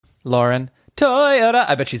Lauren Toyota.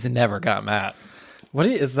 I bet she's never got mad.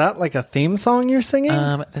 Is that like a theme song you're singing?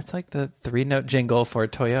 That's like the 3-note jingle for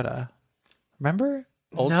Toyota. Remember?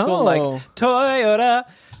 Old No. school, like Toyota.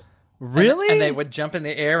 Really? And they would jump in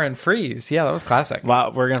the air and freeze. Yeah, that was classic.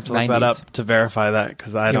 Wow, we're going to have to look that 90s. up to verify that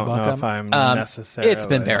because I don't know if I'm necessarily... It's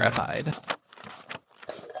been verified.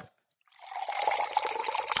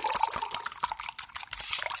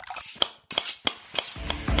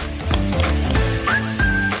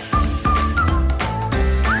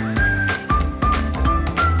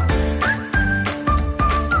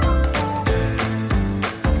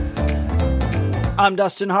 I'm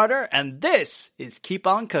Dustin Harder, and this is Keep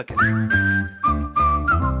On Cooking.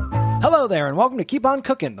 Hello there, and welcome to Keep On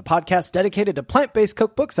Cooking, the podcast dedicated to plant-based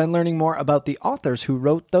cookbooks and learning more about the authors who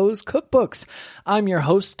wrote those cookbooks. I'm your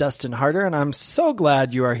host, Dustin Harder, and I'm so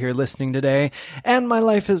glad you are here listening today. And my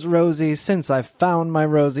life is rosy since I've found my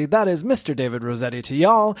Rosie. That is Mr. David Rossetti to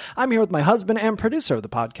y'all. I'm here with my husband and producer of the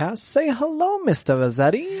podcast. Say hello, Mr.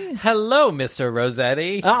 Rossetti. Hello, Mr.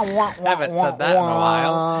 Rossetti. Haven't said that in a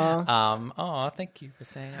while. Thank you for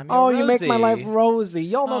saying I'm your you make my Rosie. life rosy.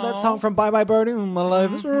 Y'all know that song from Bye Bye Birdie? My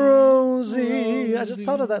life is rosy. I just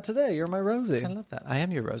thought of that today. You're my Rosie. I love that. I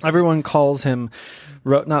am your Rosie. Everyone calls him,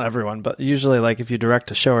 not everyone, but usually like if you direct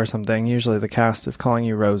a show or something, usually the cast is calling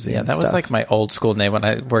you Rosie. Yeah, that was like my old school name when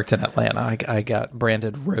I worked in Atlanta. I got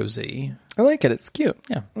branded Rosie. I like it. It's cute.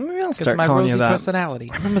 Yeah. Maybe I'll It's start my calling Rosie you that. personality.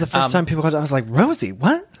 I remember the first time people called it, I was like, Rosie,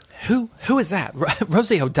 what? Who is that?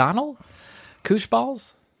 Rosie O'Donnell? Koosh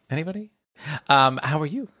balls? Anybody? How are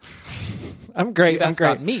you? I'm great. That's I'm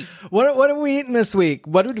great. about me. What are we eating this week?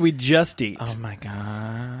 What did we just eat? Oh my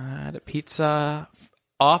God. Pizza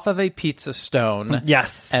off of a pizza stone.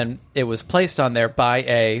 Yes. And it was placed on there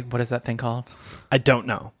by what is that thing called? I don't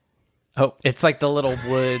know. Oh, it's like the little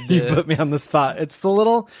wood. You put me on the spot. It's the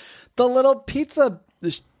little pizza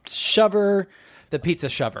shover. The pizza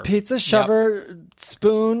shover. Pizza shover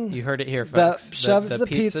spoon. You heard it here, That folks. shoves the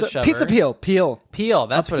pizza. shover. Pizza peel. Peel.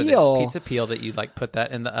 That's A what peel. it is. Pizza peel that you like put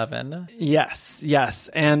that in the oven. Yes.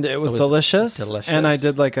 And it was, was delicious. delicious. And I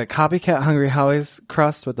did like a copycat Hungry Howie's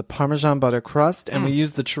crust with the Parmesan butter crust. And we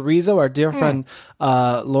used the chorizo. Our dear friend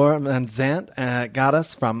Laura Manzant got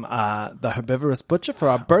us from the Herbivorous Butcher for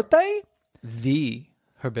our birthday. The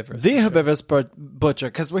herbivorous. The Herbivorous Butcher.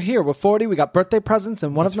 Because we're here. We're 40. We got birthday presents.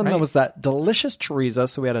 And one of them right. was that delicious chorizo.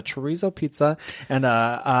 So we had a chorizo pizza and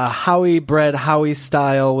a Howie bread, Howie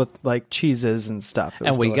style with like cheeses and stuff. It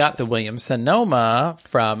was And we got delicious. the Williams Sonoma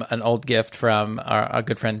from an old gift from our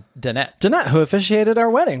good friend Danette. Danette, who officiated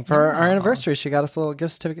our wedding for our anniversary, she got us a little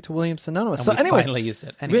gift certificate to Williams Sonoma. So we anyway, finally used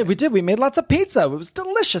it. Anyway. we did. We made lots of pizza. It was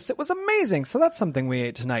delicious. It was amazing. So that's something we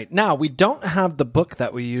ate tonight. Now, we don't have the book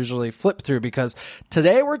that we usually flip through because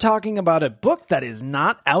today we're talking about a book that is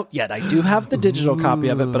not out yet. I do have the digital copy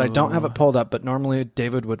of it, but I don't have it pulled up. But normally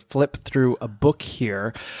David would flip through a book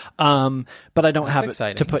here. But I don't have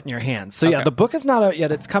exciting. it to put in your hands. So yeah, Okay. the book is not out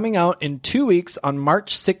yet. It's coming out in 2 weeks on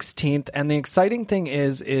March 16th. And the exciting thing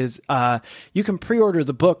is you can pre-order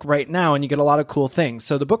the book right now and you get a lot of cool things.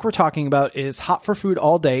 So the book we're talking about is Hot for Food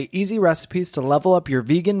All Day, Easy Recipes to Level Up Your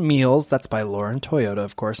Vegan Meals. That's by Lauren Toyota,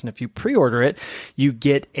 of course. And if you pre-order it, you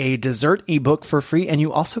get a dessert ebook for free. And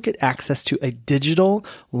you also get access to a digital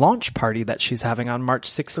launch party that she's having on March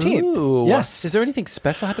 16th. Ooh. Yes. Is there anything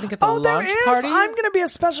special happening at the Oh, there launch is. party? I'm going to be a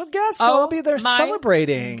special guest, so Oh, I'll be there my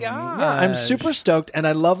celebrating. Yeah, I'm gosh. super stoked, and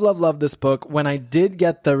I love this book. When I did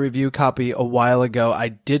get the review copy a while ago, I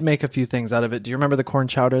did make a few things out of it. Do you remember the corn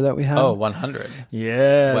chowder that we had? Oh, 100.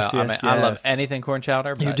 yes. Well, yes, I love yes. anything corn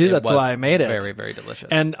chowder. But You do, it that's was why I made it. Very, very delicious.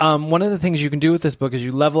 And one of the things you can do with this book is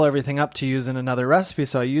you level everything up to use in another recipe.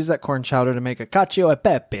 So I use that corn chowder to make a cacio e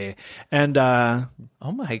pepe. And oh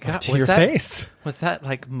my God. to was your that, face. Was that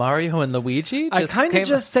like Mario and Luigi? I kind of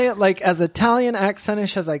just say it like as Italian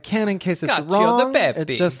accentish as I can in case it's Cacio de wrong.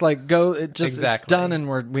 pepe. It just like it's Exactly. done and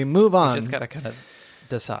we move on. just got to kind of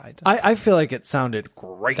decide. I feel like it sounded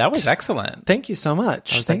great. That was excellent. Thank you so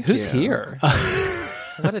much. I was Thank like, who's you. here?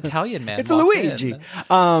 What Italian man? It's walked Luigi. in?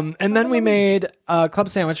 And then we made a club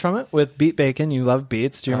sandwich from it with beet bacon. You love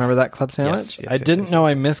beets. Do you remember that club sandwich? yes, I yes, didn't yes, know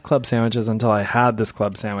yes, I missed club sandwiches until I had this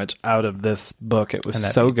club sandwich out of this book. It was And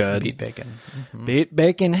that so beet- good. Beet bacon. Beet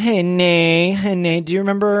bacon. Hey, nay. Do you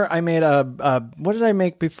remember I made what did I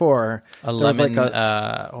make before? A There was lemon.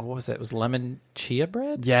 like what was it? It was lemon chia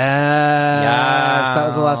bread? Yes, that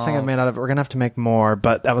was the last thing I made out of it. We're gonna have to make more,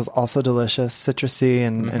 but that was also delicious, citrusy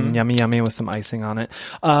and yummy with some icing on it.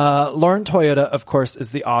 Lauren Toyota, of course,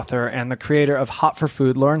 is the author and the creator of Hot for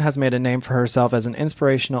Food. Lauren has made a name for herself as an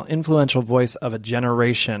inspirational, influential voice of a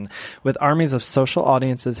generation, with armies of social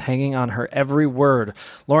audiences hanging on her every word.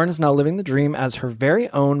 Lauren is now living the dream as her very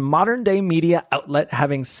own modern-day media outlet,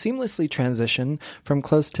 having seamlessly transitioned from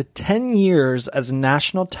close to 10 years as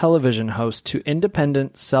national television host to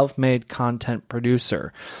independent, self-made content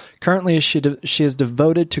producer. Currently, she is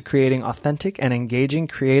devoted to creating authentic and engaging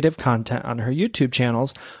creative content on her YouTube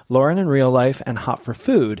channels, Lauren in Real Life and Hot for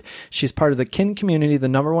Food. She's part of the Kin Community, the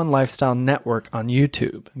 #1 lifestyle network on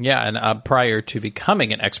YouTube. Yeah, and prior to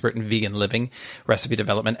becoming an expert in vegan living, recipe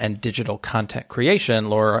development, and digital content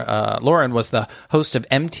creation, Lauren was the host of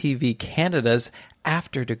MTV Canada's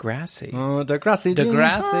After Degrassi. Oh, Degrassi.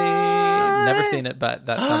 Degrassi. Never seen it, but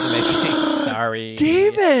that sounds amazing. Sorry.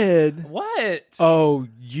 David! What? Oh,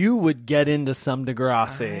 you would get into some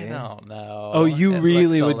Degrassi. I don't know. Oh, you It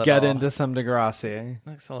really looks would get into some Degrassi.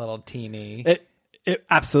 Looks a little teeny. It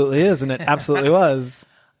absolutely is, and it absolutely was.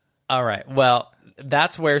 All right. Well,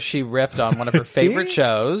 that's where she riffed on one of her favorite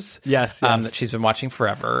shows. Yes. That she's been watching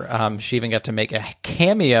forever. She even got to make a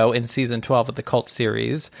cameo in season 12 of the cult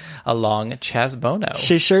series along Chaz Bono.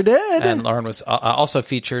 She sure did. And Lauren was also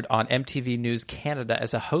featured on MTV News Canada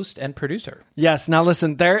as a host and producer. Yes. Now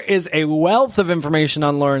listen, there is a wealth of information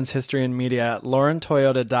on Lauren's history in media at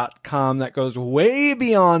laurentoyota.com that goes way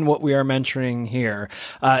beyond what we are mentioning here.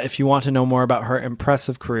 If you want to know more about her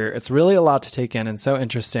impressive career, it's really a lot to take in and so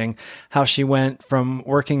interesting how she went from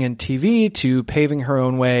working in TV to paving her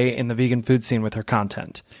own way in the vegan food scene with her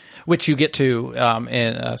content. Which you get to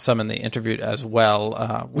in some in the interview as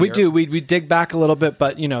well. We dig back a little bit,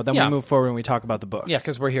 but then we move forward and we talk about the books. Yeah,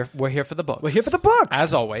 because we're here for the books. We're here for the books.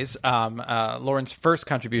 As always, Lauren's first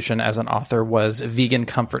contribution as an author was Vegan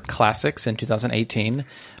Comfort Classics in 2018.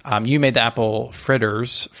 You made the apple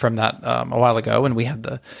fritters from that a while ago, and we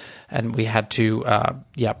had to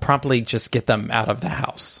promptly just get them out of the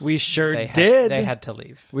house. We sure did. They had to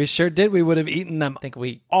leave. We sure did. We would have eaten them. I think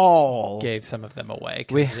we all gave some of them away.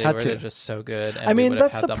 We had to. They're just so good. And I mean,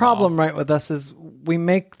 that's the problem, right, with us is we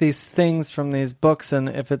make these things from these books, and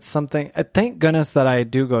if it's something, thank goodness that I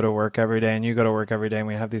do go to work every day, and you go to work every day, and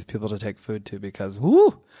we have these people to take food to, because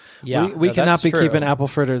we cannot be keeping apple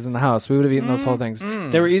fritters in the house. We would have eaten those whole things.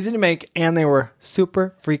 They were easy to make, and they were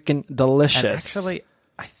super freaking delicious. And actually,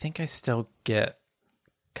 I think I still get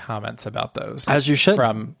comments about those. As you should.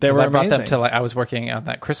 They were I brought them to I was working on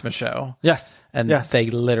that Christmas show. Yes. And they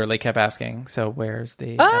literally kept asking, so where's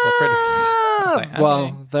the apple fritters?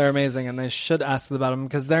 Well, they're amazing, and they should ask about them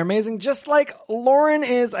because they're amazing, just like Lauren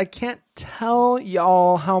is. I can't tell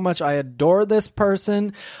y'all how much I adore this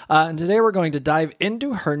person. And today we're going to dive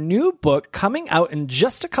into her new book coming out in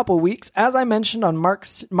just a couple weeks. As I mentioned on March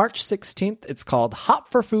 16th, it's called Hot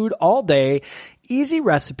for Food All Day, Easy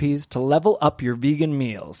Recipes to Level Up Your Vegan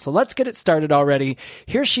Meals. So let's get it started already.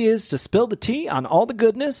 Here she is to spill the tea on all the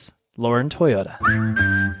goodness, Lauren Toyota.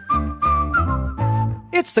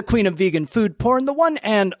 It's the queen of vegan food porn, the one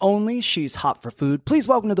and only. She's hot for food. Please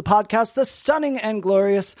welcome to the podcast, the stunning and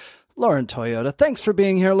glorious Lauren Toyota. Thanks for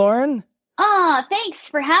being here, Lauren. Thanks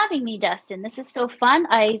for having me, Dustin. This is so fun.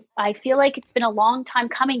 I feel like it's been a long time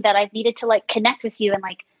coming that I've needed to connect with you and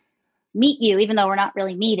meet you, even though we're not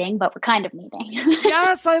really meeting, but we're kind of meeting.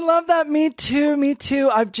 Yes, I love that. Me too.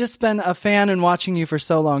 I've just been a fan and watching you for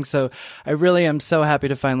so long, so I really am so happy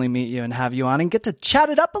to finally meet you and have you on and get to chat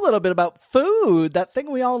it up a little bit about food, that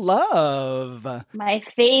thing we all love. My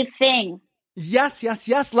fave thing. Yes.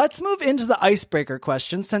 Let's move into the icebreaker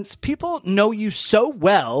question. Since people know you so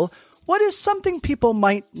well, what is something people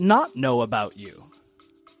might not know about you?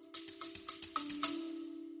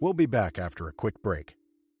 We'll be back after a quick break.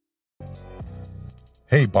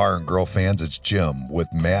 Hey, Bar and Grill fans, it's Jim with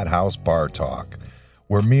Madhouse Bar Talk,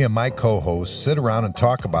 where me and my co-hosts sit around and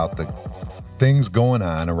talk about the things going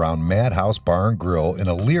on around Madhouse Bar and Grill in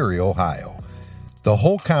Elyria, Ohio. The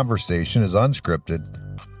whole conversation is unscripted,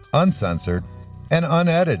 uncensored, and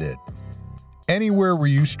unedited. Anywhere where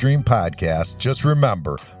you stream podcasts, just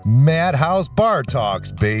remember, Madhouse Bar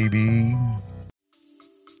Talks, baby.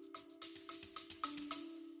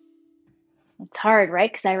 It's hard, right?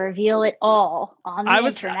 Because I reveal it all on the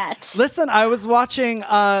internet. Listen, I was watching,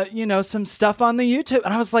 some stuff on the YouTube,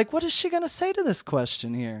 and I was like, what is she going to say to this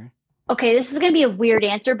question here? Okay, this is going to be a weird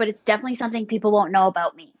answer, but it's definitely something people won't know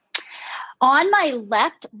about me. On my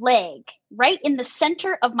left leg, right in the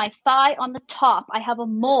center of my thigh on the top, I have a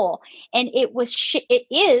mole, and it was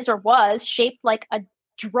shaped like a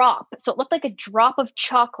drop. So it looked like a drop of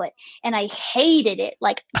chocolate, and I hated it.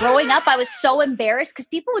 Growing up, I was so embarrassed because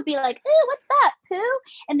people would be like, "Ew, what's that, poo?"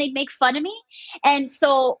 And they'd make fun of me. And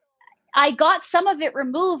so I got some of it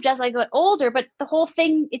removed as I got older, but the whole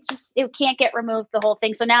thing, it can't get removed, the whole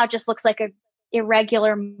thing. So now it just looks like a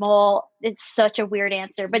irregular mole. It's such a weird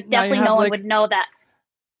answer, but definitely no one would know that.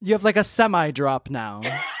 You have like a semi-drop now.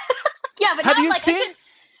 Yeah, but have you seen?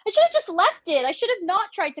 I should have just left it. I should have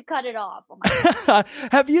not tried to cut it off. Oh my God.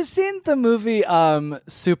 Have you seen the movie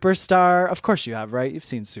Superstar? Of course you have, right? You've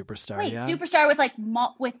seen Superstar. Wait, yeah? Superstar with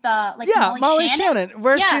Molly Shannon?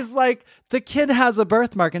 where she's like, the kid has a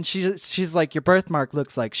birthmark, and she's like, your birthmark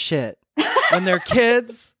looks like shit when they're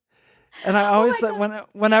kids. And I always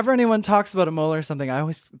whenever anyone talks about a mole or something, I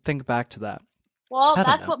always think back to that. Well,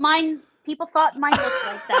 that's what people thought mine looked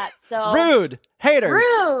like that. So rude haters.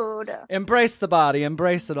 Rude. Embrace the body.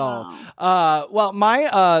 Embrace it all. Well,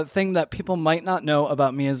 my thing that people might not know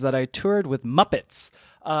about me is that I toured with Muppets.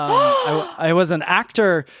 I was an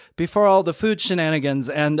actor before all the food shenanigans,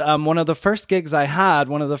 and one of the first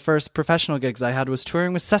professional gigs I had was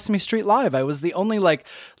touring with Sesame Street Live. I was the only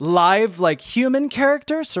live human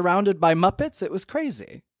character surrounded by Muppets. It was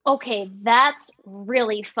crazy. Okay, that's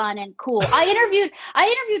really fun and cool. I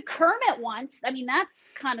interviewed Kermit once. I mean,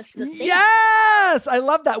 that's kind of the thing. Yes, I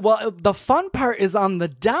love that. Well, the fun part is on the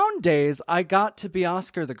down days, I got to be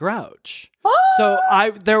Oscar the Grouch. Oh! So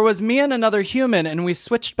there was me and another human, and we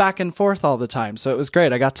switched back and forth all the time. So it was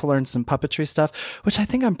great. I got to learn some puppetry stuff, which I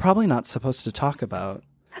think I'm probably not supposed to talk about.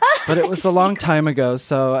 But it was a long time ago,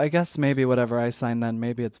 so I guess maybe whatever I signed then,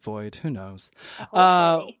 maybe it's void. Who knows?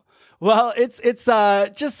 Okay. Well, it's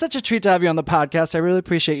just such a treat to have you on the podcast. I really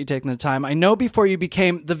appreciate you taking the time. I know before you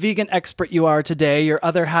became the vegan expert you are today, your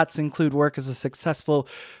other hats include work as a successful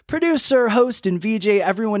producer, host, and VJ.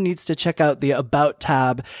 Everyone needs to check out the About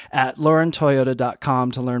tab at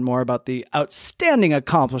laurentoyota.com to learn more about the outstanding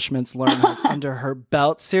accomplishments Lauren has under her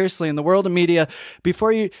belt. Seriously, in the world of media,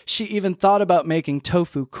 before she even thought about making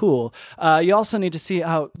tofu cool, you also need to see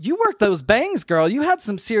how you worked those bangs, girl. You had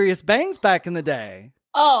some serious bangs back in the day.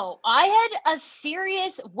 Oh, I had a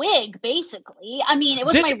serious wig, basically. I mean, it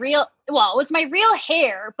was my real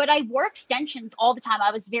hair, but I wore extensions all the time.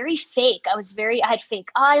 I was very fake. I had fake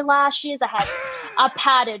eyelashes. I had a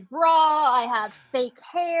padded bra. I had fake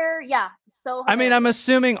hair. Yeah. So I mean, I'm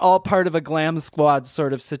assuming all part of a glam squad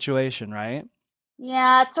sort of situation, right?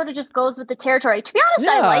 Yeah, it sort of just goes with the territory. To be honest,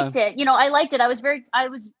 I liked it. I liked it. I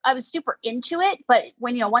was super into it, but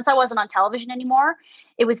when, once I wasn't on television anymore,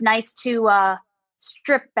 it was nice to,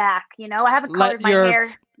 strip back, I haven't colored my hair.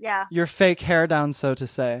 Yeah. Your fake hair down, so to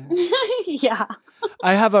say. Yeah.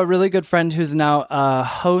 I have a really good friend who's now a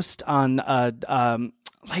host on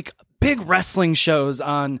big wrestling shows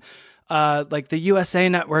on the USA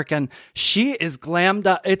Network, and she is glammed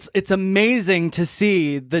up. It's amazing to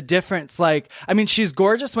see the difference. She's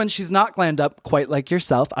gorgeous when she's not glammed up, quite like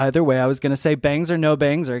yourself. Either way, I was going to say bangs or no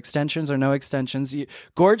bangs, or extensions or no extensions.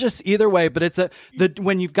 Gorgeous either way, but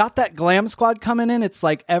when you've got that glam squad coming in, it's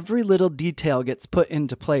like every little detail gets put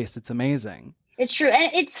into place. It's amazing. It's true,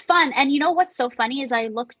 and it's fun. And what's so funny is I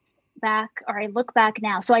look back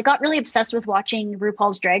now. So I got really obsessed with watching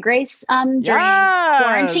RuPaul's Drag Race during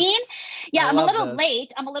quarantine. Yeah, I'm a little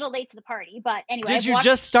late. I'm a little late to the party, but anyway. Did you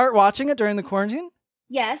just start watching it during the quarantine?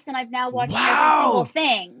 Yes, and I've now watched every single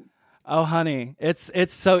thing. Oh, honey, it's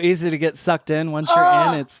so easy to get sucked in. Once you're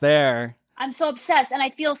in, it's there. I'm so obsessed, and I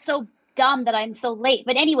feel so dumb that I'm so late.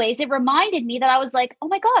 But anyways, it reminded me that I was like, oh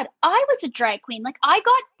my God, I was a drag queen. I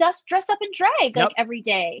got dressed up in drag every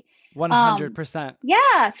day. 100%.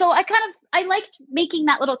 Yeah. So I liked making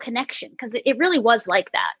that little connection because it really was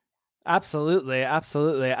like that. Absolutely.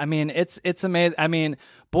 Absolutely. I mean, it's amazing. I mean,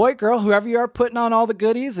 boy, girl, whoever you are putting on all the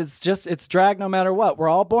goodies, it's drag no matter what. We're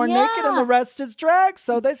all born naked and the rest is drag.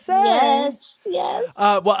 So they say. Yes.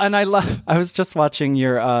 Well, and I was just watching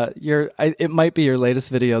it might be your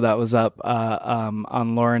latest video that was up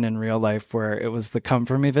on Lauren in Real Life, where it was the Come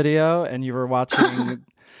For Me video, and you were watching.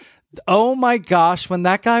 Oh my gosh, when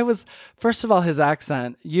that guy was, first of all, his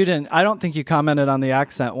accent, I don't think you commented on the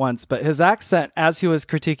accent once, but his accent as he was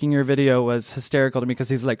critiquing your video was hysterical to me, because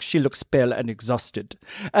he's like, she looks pale and exhausted.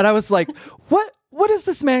 And I was like, what is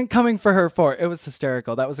this man coming for her for? It was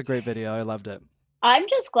hysterical. That was a great video. I loved it. I'm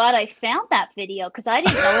just glad I found that video, because I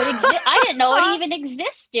didn't know it I didn't know it even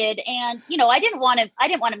existed, and I didn't want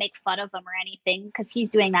to make fun of him or anything, because he's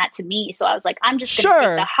doing that to me. So I was like, I'm just going to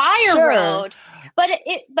take the higher road. But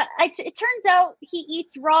it turns out he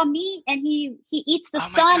eats raw meat, and he eats the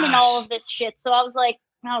sun and all of this shit. So I was like,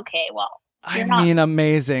 okay, well.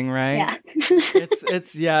 Amazing, right?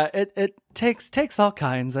 Yeah. It takes all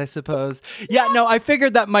kinds, I suppose. Yeah, no, I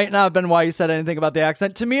figured that might not have been why you said anything about the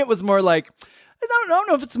accent. To me, it was more like, I don't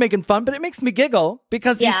know if it's making fun, but it makes me giggle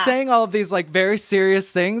because he's saying all of these like very serious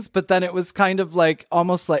things, but then it was kind of like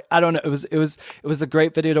almost like, I don't know. It was a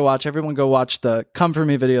great video to watch. Everyone go watch the Come For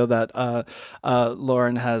Me video that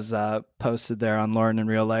Lauren has posted there on Lauren in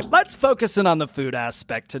Real Life. Let's focus in on the food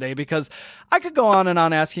aspect today because I could go on and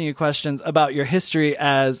on asking you questions about your history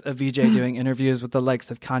as a VJ doing interviews with the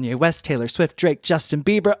likes of Kanye West, Taylor Swift, Drake, Justin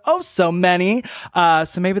Bieber, oh so many.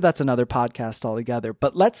 So maybe that's another podcast altogether.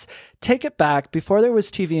 But let's take it back. Before there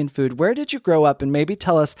was TV and food, where did you grow up? And maybe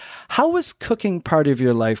tell us, how was cooking part of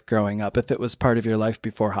your life growing up, if it was part of your life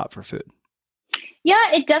before Hot for Food?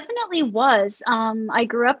 Yeah, it definitely was. I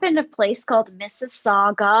grew up in a place called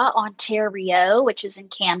Mississauga, Ontario, which is in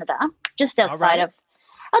Canada, just outside of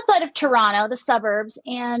Toronto, the suburbs.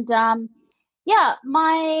 And I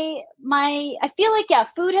feel like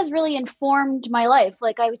food has really informed my life.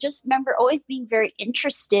 Like I just remember always being very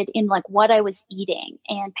interested in like what I was eating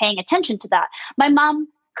and paying attention to that. My mom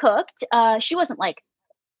cooked. She wasn't like,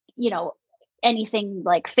 anything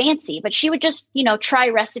like fancy, but she would just, try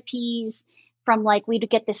recipes from like, we'd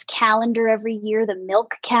get this calendar every year, the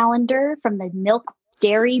milk calendar from the Milk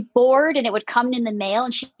Dairy Board, and it would come in the mail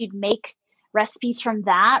and she'd make recipes from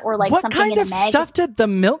that, or like something in a magazine. What kind of stuff did the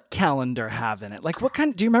milk calendar have in it? Like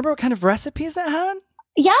do you remember what kind of recipes it had?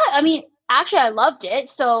 Yeah, I mean, actually I loved it.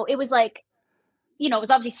 So it was like, it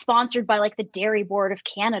was obviously sponsored by like the Dairy Board of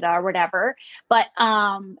Canada or whatever, but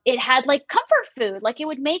it had like comfort food. Like it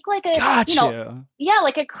would make like a,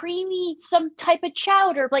 like a creamy, some type of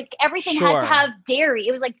chowder, like everything had to have dairy.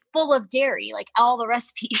 It was like full of dairy, like all the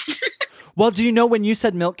recipes. Well, do you know, when you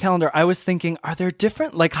said milk calendar, I was thinking, are there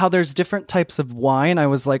different, like how there's different types of wine? I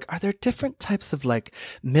was like, are there different types of like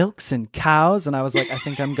milks and cows? And I was like, I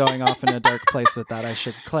think I'm going off in a dark place with that. I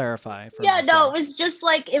should clarify. No, it was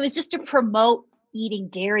just to promote eating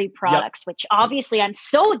dairy products, which obviously I'm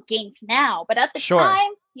so against now, but at the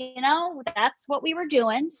time, that's what we were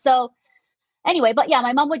doing. So anyway, but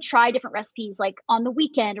my mom would try different recipes like on the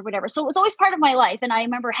weekend or whatever. So it was always part of my life. And I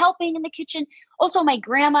remember helping in the kitchen. Also, my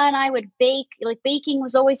grandma and I would bake. Like baking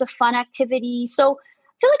was always a fun activity. So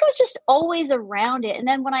I feel like I was just always around it. And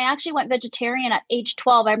then when I actually went vegetarian at age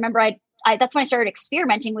 12, I remember that's when I started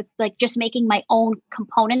experimenting with like just making my own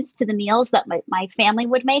components to the meals that my family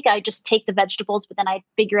would make. I just take the vegetables, but then I'd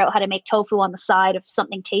figure out how to make tofu on the side of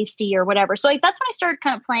something tasty or whatever. So that's when I started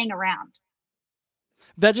kind of playing around.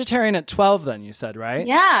 Vegetarian at 12 then, you said, right?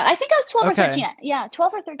 Yeah, I think I was 12 or 13. Yeah,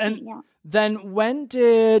 12 or 13, and then when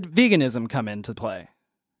did veganism come into play?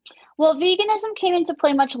 Well, veganism came into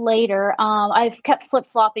play much later. I've kept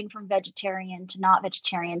flip-flopping from vegetarian to not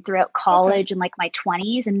vegetarian throughout college and like my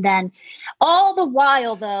 20s. And then all the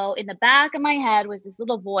while, though, in the back of my head was this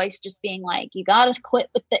little voice just being like, you got to quit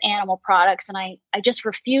with the animal products. And I just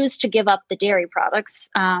refused to give up the dairy products.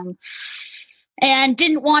 And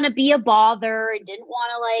didn't want to be a bother and didn't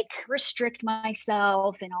want to like restrict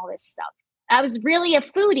myself and all this stuff. I was really a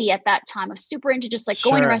foodie at that time. I was super into just like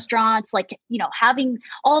going to restaurants, like, having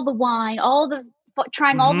all the wine,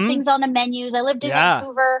 trying all the things on the menus. I lived in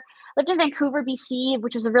Vancouver, BC,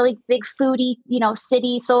 which was a really big foodie,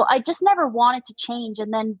 city. So I just never wanted to change.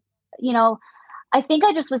 And then, I think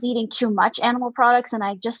I just was eating too much animal products and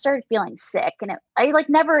I just started feeling sick, and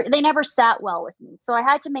they never sat well with me. So I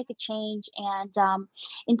had to make a change. And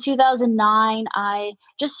in 2009, I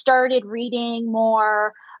just started reading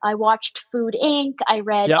more. I watched Food Inc. I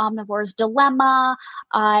read Omnivore's Dilemma.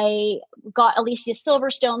 I got Alicia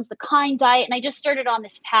Silverstone's The Kind Diet. And I just started on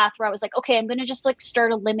this path where I was like, okay, I'm going to just like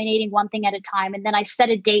start eliminating one thing at a time. And then I set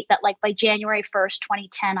a date that like by January 1st,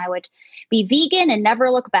 2010, I would be vegan and never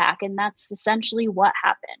look back. And that's essentially what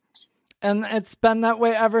happened. And it's been that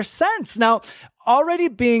way ever since. Now, already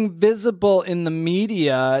being visible in the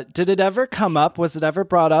media, did it ever come up? Was it ever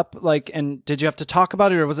brought up? Like, and did you have to talk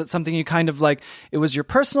about it, or was it something you kind of like, it was your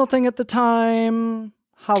personal thing at the time?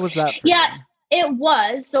 How was that for you? It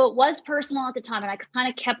was. So it was personal at the time, and I kind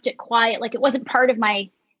of kept it quiet. Like it wasn't part of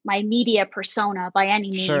my media persona by any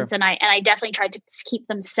means. Sure. And I definitely tried to keep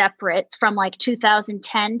them separate from like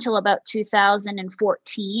 2010 till about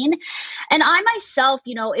 2014. And I myself,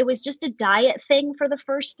 it was just a diet thing for the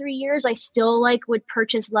first 3 years. I still like would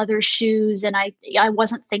purchase leather shoes, and I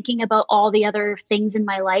wasn't thinking about all the other things in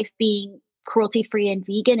my life being cruelty-free and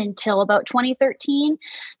vegan until about 2013.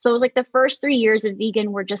 So it was like the first 3 years of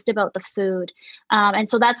vegan were just about the food. And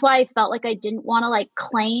so that's why I felt like I didn't want to like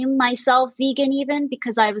claim myself vegan even,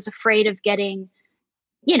 because I was afraid of getting,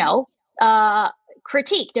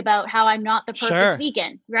 critiqued about how I'm not the perfect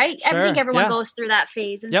vegan, right? I think everyone goes through that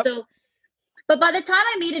phase. And But by the time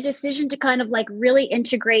I made a decision to kind of like really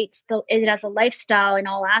integrate it as a lifestyle in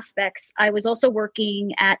all aspects, I was also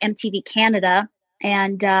working at MTV Canada.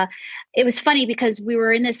 And it was funny because we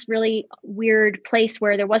were in this really weird place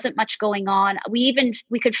where there wasn't much going on. We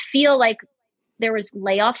could feel like there was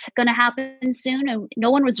layoffs going to happen soon, and no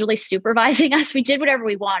one was really supervising us. We did whatever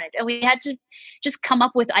we wanted, and we had to just come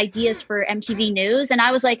up with ideas for MTV News. And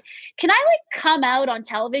I was like, can I like come out on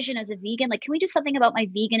television as a vegan? Like, can we do something about my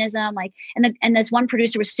veganism? Like, and this one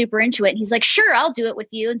producer was super into it, and he's like, sure, I'll do it with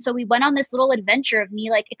you. And so we went on this little adventure of me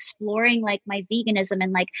like exploring like my veganism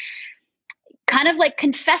and like kind of like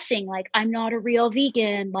confessing like I'm not a real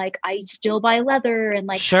vegan, like I still buy leather, and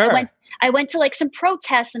like sure. I went to like some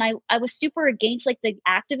protests, and I was super against like the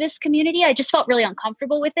activist community. I just felt really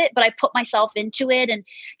uncomfortable with it, but I put myself into it and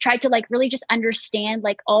tried to like really just understand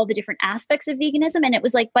like all the different aspects of veganism. And it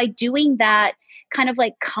was like by doing that, kind of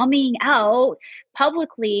like coming out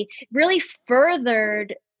publicly really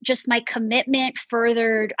furthered just my commitment,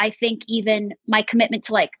 furthered, I think, even my commitment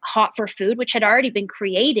to like Hot for Food, which had already been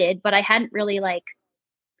created, but I hadn't really like,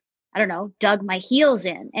 I don't know, dug my heels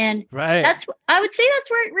in. And I would say that's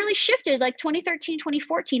where it really shifted, like 2013,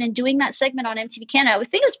 2014, and doing that segment on MTV Canada. I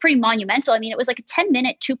think it was pretty monumental. I mean, it was like a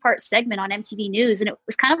 10-minute, 2-part segment on MTV News. And it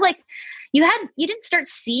was kind of like, you didn't start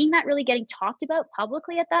seeing that really getting talked about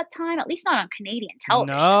publicly at that time, at least not on Canadian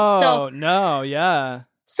television. Yeah.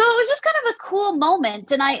 So it was just kind of a cool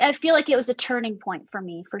moment. And I feel like it was a turning point for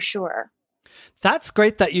me, for sure. That's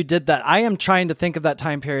great that you did that. I am trying to think of that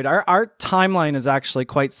time period. Our timeline is actually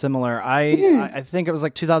quite similar. I think it was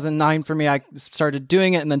like 2009 for me. I started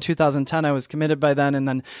doing it, and then 2010 I was committed by then, and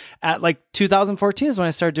then at like 2014 is when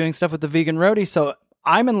I started doing stuff with the Vegan Roadie. So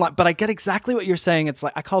I'm in line, but I get exactly what you're saying. It's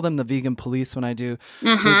like, I call them the vegan police when I do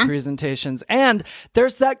food presentations. And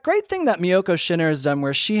there's that great thing that Miyoko Shinner has done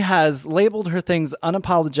where she has labeled her things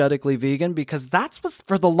unapologetically vegan, because that's what,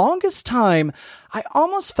 for the longest time, I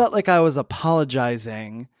almost felt like I was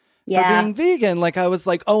apologizing for being vegan. Like I was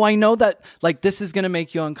like, oh, I know that like this is going to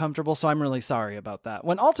make you uncomfortable, so I'm really sorry about that.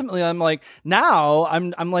 When ultimately I'm like, now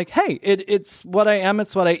I'm like, hey, it's what I am,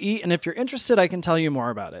 it's what I eat, and if you're interested, I can tell you more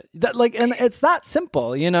about it. That like, and it's that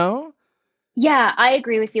simple, you know? Yeah, I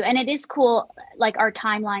agree with you. And it is cool, like our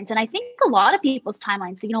timelines. And I think a lot of people's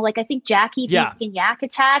timelines, you know, like I think Jackie Vegan Yak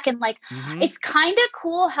Attack, and like, it's kind of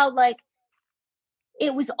cool how like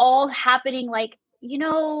it was all happening like, you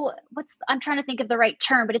know, I'm trying to think of the right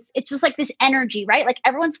term, but it's just like this energy, right? Like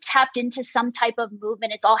everyone's tapped into some type of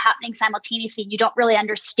movement. It's all happening simultaneously. And you don't really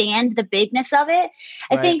understand the bigness of it.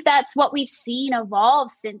 I think that's what we've seen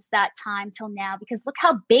evolve since that time till now, because look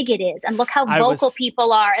how big it is, and look how vocal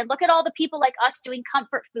people are, and look at all the people like us doing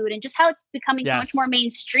comfort food, and just how it's becoming so much more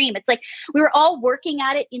mainstream. It's like we were all working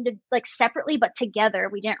at it into like separately, but together.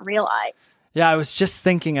 We didn't realize. Yeah, I was just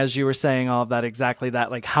thinking as you were saying all of that, exactly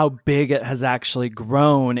that, like how big it has actually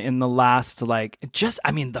grown in the last, like, just,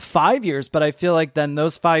 I mean, the 5 years, but I feel like then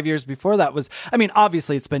those 5 years before that was, I mean,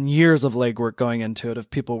 obviously it's been years of legwork going into it, of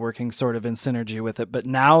people working sort of in synergy with it, but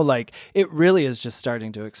now, like, it really is just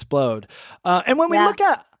starting to explode. And when we look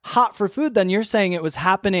at Hot for Food, then you're saying it was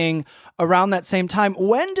happening around that same time.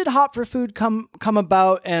 When did Hot for Food come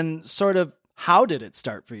about, and sort of how did it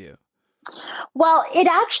start for you? Well, it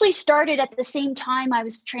actually started at the same time I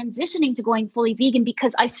was transitioning to going fully vegan,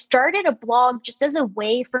 because I started a blog just as a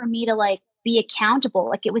way for me to like be accountable.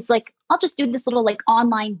 Like it was like, I'll just do this little like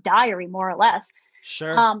online diary, more or less.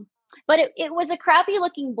 Sure. But it was a crappy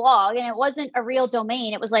looking blog, and it wasn't a real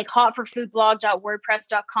domain. It was like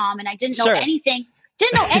hotforfoodblog.wordpress.com. And I didn't know anything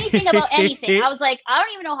about anything. I was like, I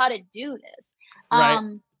don't even know how to do this.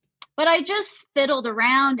 But I just fiddled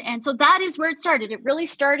around. And so that is where it started. It really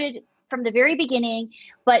started from the very beginning,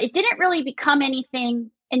 but it didn't really become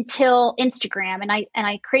anything until Instagram. And I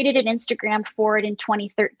created an Instagram for it in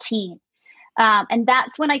 2013. And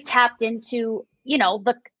that's when I tapped into, you know,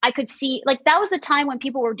 I could see, like, that was the time when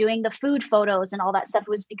people were doing the food photos and all that stuff. It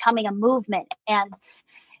was becoming a movement, and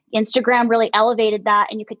Instagram really elevated that,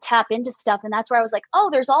 and you could tap into stuff. And that's where I was like, oh,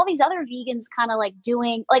 there's all these other vegans kind of like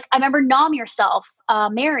doing, like, I remember Nom Yourself,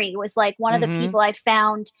 Mary was like one of the people I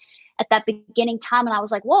found at that beginning time. And I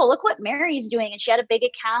was like, whoa, look what Mary's doing. And she had a big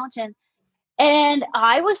account. And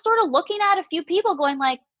I was sort of looking at a few people going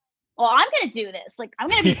like, well, I'm going to do this. Like, I'm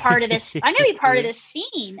going to be part of this. I'm going to be part of this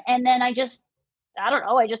scene. And then I just I don't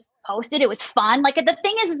know, I just posted. It was fun. Like the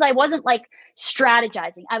thing is I wasn't like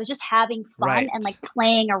strategizing. I was just having fun and like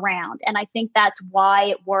playing around. And I think that's why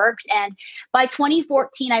it worked. And by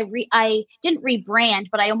 2014, I didn't rebrand,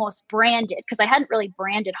 but I almost branded because I hadn't really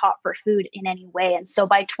branded Hot for Food in any way. And so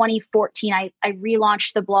by 2014, I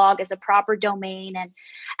relaunched the blog as a proper domain. And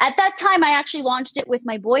at that time, I actually launched it with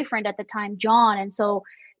my boyfriend at the time, John. And so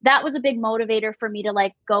that was a big motivator for me to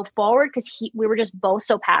like go forward because we were just both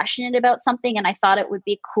so passionate about something. And I thought it would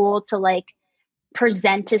be cool to like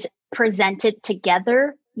present it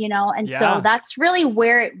together, you know? And so that's really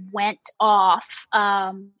where it went off.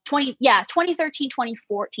 2013,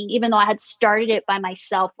 2014, even though I had started it by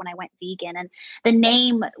myself when I went vegan. And the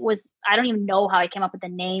name was, I don't even know how I came up with the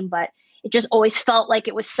name, but it just always felt like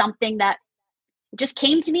it was something that just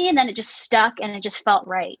came to me and then it just stuck and it just felt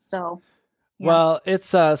right. So yeah. Well, it's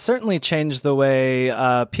certainly changed the way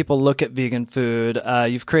people look at vegan food.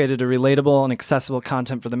 You've created a relatable and accessible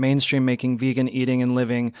content for the mainstream, making vegan eating and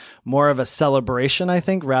living more of a celebration, I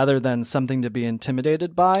think, rather than something to be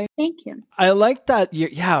intimidated by. Thank you. I like that.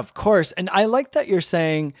 Yeah, of course. And I like that you're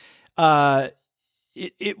saying you're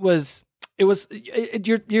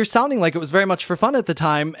sounding like it was very much for fun at the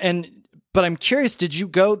time. But I'm curious, did you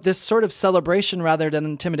go this sort of celebration rather than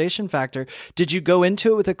intimidation factor? Did you go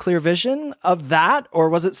into it with a clear vision of that? Or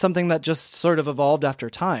was it something that just sort of evolved after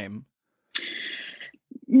time?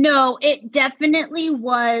 No, it definitely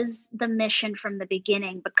was the mission from the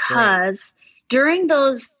beginning because during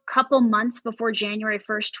those couple months before January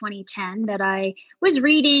 1st, 2010, that I was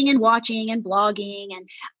reading and watching and blogging, and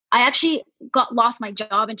I actually lost my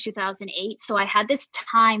job in 2008. So I had this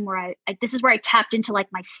time where this is where I tapped into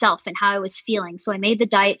like myself and how I was feeling. So I made the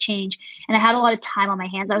diet change and I had a lot of time on my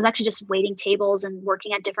hands. I was actually just waiting tables and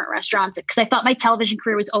working at different restaurants because I thought my television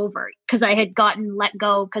career was over because I had gotten let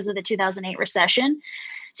go because of the 2008 recession.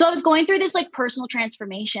 So I was going through this like personal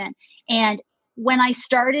transformation. And when I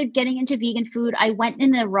started getting into vegan food, I went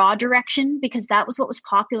in the raw direction because that was what was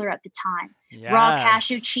popular at the time. Yes. Raw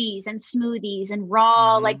cashew cheese and smoothies and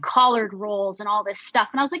raw like collard rolls and all this stuff.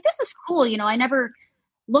 And I was like, this is cool. You know, I never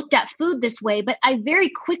looked at food this way, but I very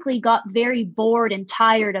quickly got very bored and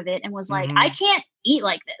tired of it and was like, I can't eat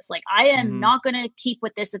like this. Like I am not going to keep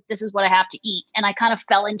with this if this is what I have to eat. And I kind of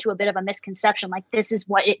fell into a bit of a misconception. Like this is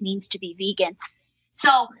what it means to be vegan.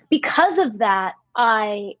 So because of that,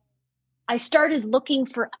 I started looking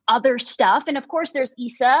for other stuff. And of course there's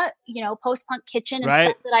Isa, you know, Post-Punk Kitchen and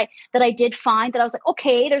stuff that I did find that I was like,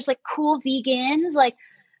 okay, there's like cool vegans,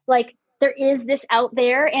 like there is this out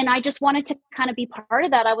there. And I just wanted to kind of be part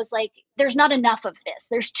of that. I was like, there's not enough of this.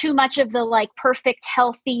 There's too much of the like perfect,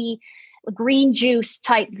 healthy, green juice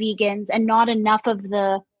type vegans and not enough of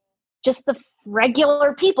the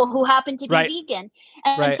regular people who happen to be vegan.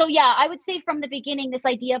 And so, yeah, I would say from the beginning, this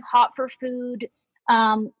idea of Hot for Food,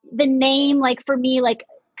 the name, like for me, like,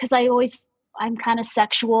 cause I'm kind of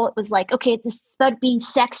sexual. It was like, okay, this is about being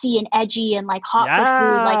sexy and edgy and like hot for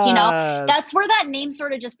food. Like, you know, that's where that name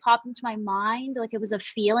sort of just popped into my mind. Like it was a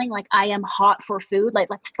feeling like I am hot for food. Like,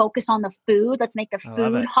 let's focus on the food. Let's make the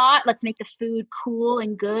food hot. Let's make the food cool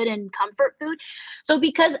and good and comfort food. So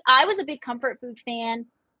because I was a big comfort food fan,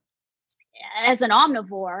 as an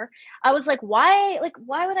omnivore, I was like, why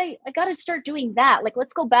would I got to start doing that? Like,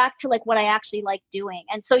 let's go back to like what I actually like doing.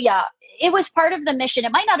 And so, yeah, it was part of the mission.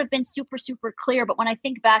 It might not have been super, super clear, but when I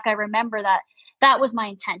think back, I remember that was my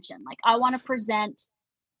intention. Like, I want to present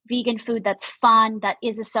vegan food that's fun, that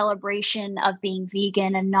is a celebration of being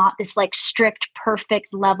vegan and not this like strict,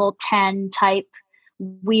 perfect level 10 type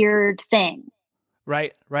weird thing.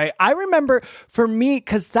 Right. I remember for me,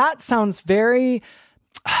 because that sounds very...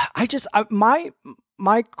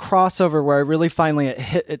 my crossover where I really finally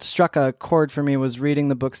it struck a chord for me was reading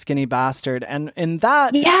the book Skinny Bastard. And in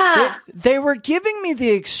that, they were giving me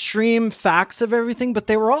the extreme facts of everything, but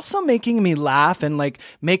they were also making me laugh and like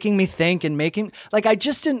making me think and I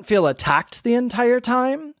just didn't feel attacked the entire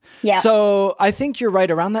time. Yeah. So I think you're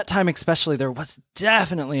right. Around that time, especially, there was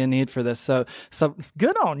definitely a need for this. So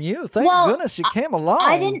good on you. Thank goodness you came along.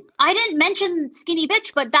 I didn't mention Skinny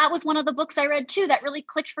Bitch, but that was one of the books I read too that really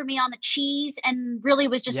clicked for me on the cheese and really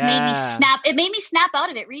was just made me snap. It made me snap out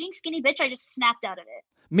of it. Reading Skinny Bitch, I just snapped out of it.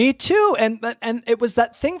 Me too. And it was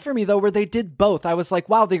that thing for me though, where they did both. I was like,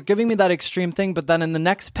 wow, they're giving me that extreme thing. But then in the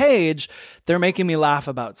next page, they're making me laugh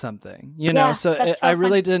about something, you know? So I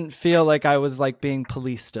really didn't feel like I was like being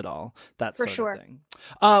policed at all. That sort of thing.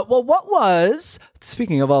 Well,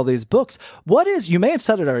 speaking of all these books, you may have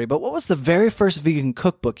said it already, but what was the very first vegan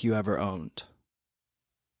cookbook you ever owned?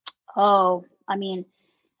 Oh, I mean,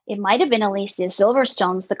 It might have been Alicia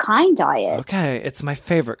Silverstone's The Kind Diet. Okay, it's my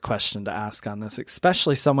favorite question to ask on this,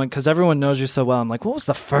 especially someone, because everyone knows you so well. I'm like, what was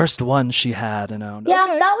the first one she had? And yeah,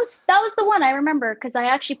 okay. that was the one I remember, because I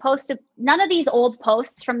actually posted. None of these old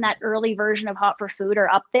posts from that early version of Hot for Food are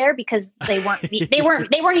up there because they weren't they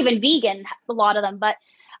weren't even vegan, a lot of them. But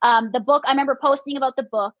the book, I remember posting about that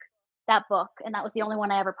book, and that was the only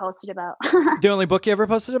one I ever posted about. The only book you ever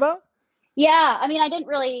posted about? Yeah, I mean, I didn't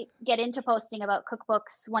really get into posting about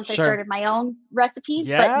cookbooks once I started my own recipes,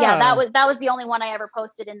 but yeah, that was the only one I ever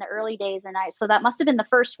posted in the early days, and so that must have been the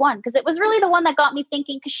first one, because it was really the one that got me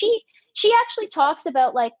thinking. Because she actually talks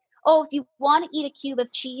about, like, oh, if you want to eat a cube of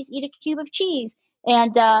cheese, eat a cube of cheese,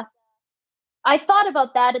 and I thought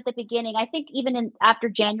about that at the beginning. I think even after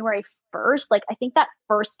January 1st, like, I think that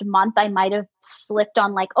first month I might have slipped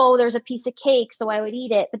on, like, oh, there's a piece of cake, so I would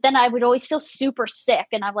eat it. But then I would always feel super sick,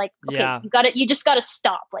 and I'm like, okay, you just got to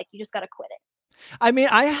stop. Like, you just got to quit it. I mean,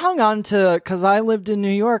 I hung on to, because I lived in New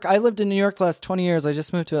York. I lived in New York the last 20 years. I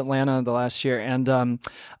just moved to Atlanta the last year. And,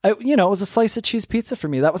 it was a slice of cheese pizza for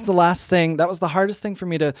me. That was the last thing. That was the hardest thing for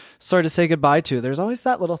me to sort of say goodbye to. There's always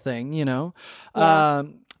that little thing, Yeah.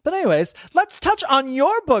 But anyways, let's touch on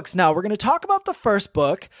your books now. We're going to talk about the first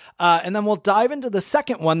book, and then we'll dive into the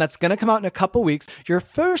second one that's going to come out in a couple weeks. Your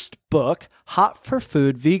first book, Hot for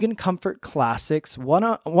Food, Vegan Comfort Classics,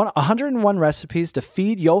 101 Recipes to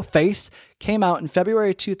Feed Your Face, came out in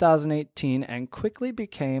February 2018 and quickly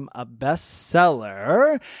became a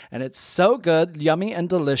bestseller. And it's so good, yummy, and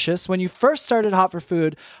delicious. When you first started Hot for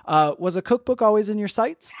Food, was a cookbook always in your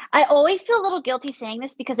sights? I always feel a little guilty saying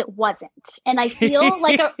this because it wasn't. And I feel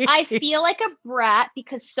like a brat,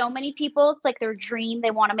 because so many people, it's like their dream,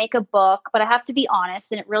 they want to make a book, but I have to be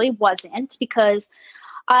honest, and it really wasn't, because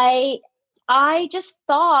I just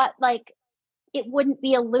thought, like, it wouldn't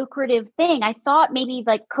be a lucrative thing. I thought maybe,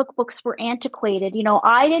 like, cookbooks were antiquated.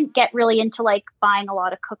 I didn't get really into, like, buying a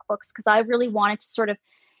lot of cookbooks because I really wanted to sort of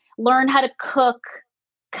learn how to cook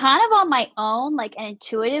kind of on my own, like, and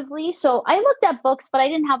intuitively. So I looked at books, but I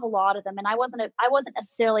didn't have a lot of them, and I wasn't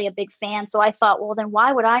necessarily a big fan. So I thought, well, then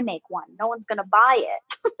why would I make one? No one's going to buy it.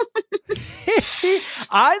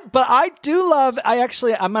 I'm going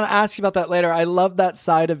to ask you about that later. I love that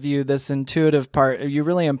side of you, this intuitive part. You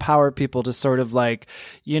really empower people to sort of, like,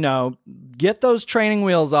 get those training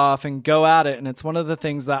wheels off and go at it. And it's one of the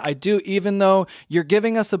things that I do, even though you're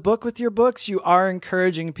giving us a book with your books, you are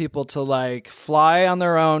encouraging people to, like, fly on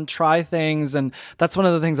their own, try things. And that's one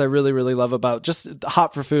of the things I really, really love about just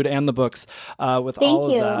Hot for Food and the books with Thank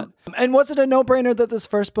all you. of that. And was it a no-brainer that this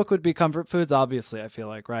first book would be Comfort Foods? Obviously, I feel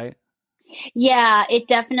like, right? Yeah, it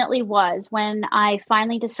definitely was. When I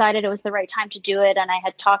finally decided it was the right time to do it, and I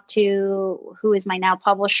had talked to who is my now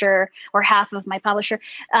publisher, or half of my publisher,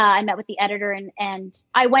 I met with the editor, and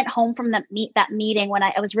I went home from that meeting when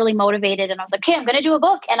I was really motivated, and I was like, okay, I'm going to do a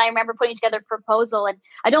book. And I remember putting together a proposal, and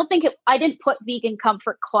I didn't put Vegan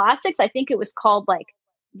Comfort Classics. I think it was called, like,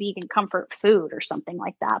 Vegan Comfort Food or something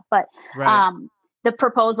like that. But right. The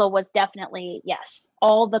proposal was definitely, yes,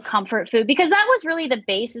 all the comfort food, because that was really the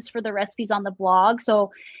basis for the recipes on the blog.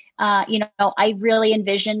 So, I really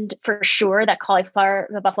envisioned for sure that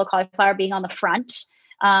the buffalo cauliflower being on the front,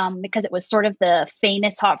 because it was sort of the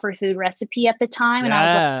famous Hot for Food recipe at the time. And I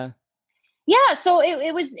was like, yeah, so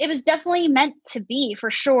it was definitely meant to be,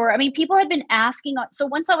 for sure. I mean, people had been asking. So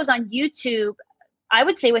once I was on YouTube, I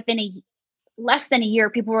would say within less than a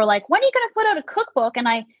year, people were like, when are you going to put out a cookbook? And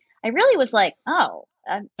I really was like, oh,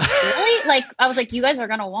 really? Like, I was like, you guys are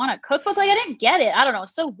going to want a cookbook? Like, I didn't get it. I don't know.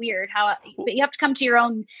 It's so weird but you have to come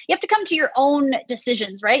to your own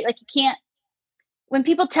decisions, right? Like, you can't, when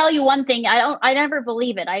people tell you one thing, I never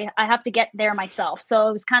believe it. I have to get there myself. So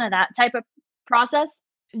it was kind of that type of process.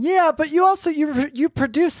 Yeah, but you also, you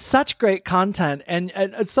produce such great content, and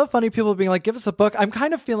it's so funny, people being like, give us a book. I'm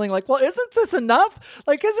kind of feeling like, well, isn't this enough?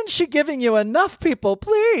 Like, isn't she giving you enough, people?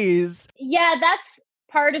 Please. Yeah, that's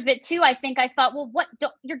part of it too. I think I thought, well,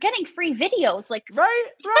 you're getting free videos, like, right.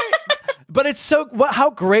 But it's how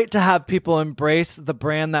great to have people embrace the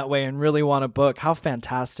brand that way and really want a book. How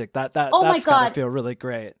fantastic that's gotta feel really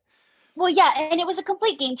great. Well, yeah, and it was a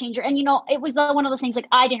complete game changer. And it was one of those things, like,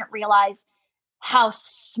 I didn't realize how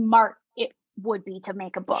smart it would be to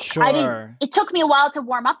make a book. Sure. It took me a while to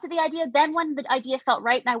warm up to the idea. Then when the idea felt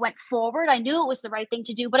right and I went forward, I knew it was the right thing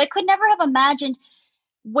to do, but I could never have imagined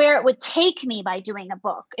where it would take me by doing a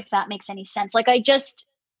book, if that makes any sense. Like,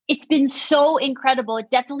 it's been so incredible.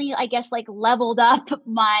 It definitely, I guess, like, leveled up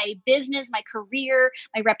my business, my career,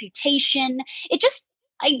 my reputation. It just,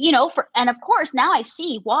 and of course now I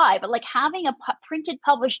see why, but, like, having a printed,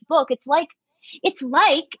 published book, it's like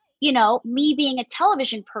you know, me being a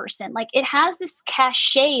television person, like it has this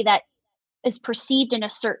cachet that is perceived in a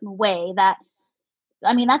certain way that,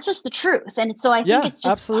 I mean, that's just the truth. And so I think it's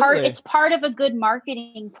just it's part of a good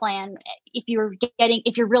marketing plan. If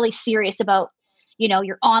you're really serious about, you know,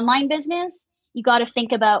 your online business, you got to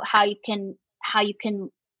think about how you can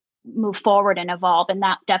move forward and evolve. And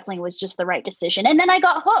that definitely was just the right decision. And then I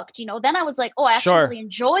got hooked, you know, then I was like, oh, I actually really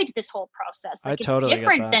enjoyed this whole process. Like, it's totally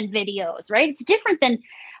different than videos, right? It's different than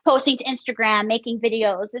posting to Instagram, making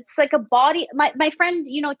videos. It's like a body. My friend,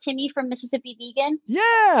 you know, Timmy from Mississippi Vegan.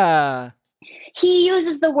 Yeah. He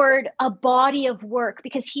uses the word a body of work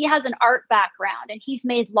because he has an art background and he's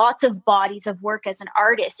made lots of bodies of work as an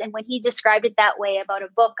artist. And when he described it that way about a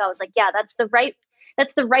book, I was like, yeah, that's the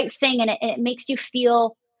right thing. And it makes you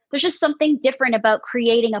feel there's just something different about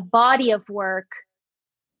creating a body of work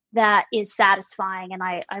that is satisfying. And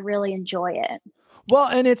I really enjoy it. Well,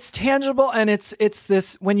 and it's tangible, and it's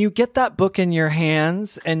this, when you get that book in your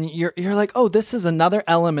hands and you're like, oh, this is another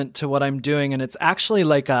element to what I'm doing. And it's actually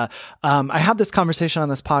like I have this conversation on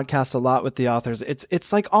this podcast a lot with the authors.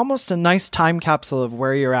 It's like almost a nice time capsule of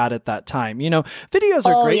where you're at that time. You know, videos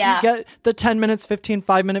are great. Yeah. You get the 10 minutes, 15,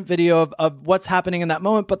 5-minute video of what's happening in that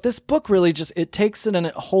moment. But this book really just, it takes it and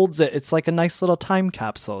it holds it. It's like a nice little time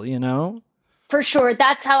capsule, you know? For sure.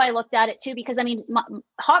 That's how I looked at it too, because I mean,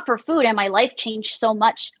 Hot for Food and my life changed so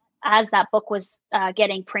much as that book was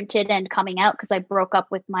getting printed and coming out, because I broke up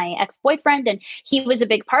with my ex-boyfriend and he was a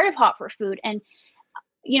big part of Hot for Food. And,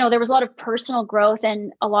 you know, there was a lot of personal growth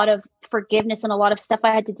and a lot of forgiveness and a lot of stuff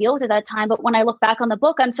I had to deal with at that time. But when I look back on the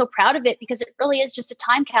book, I'm so proud of it because it really is just a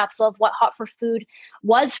time capsule of what Hot for Food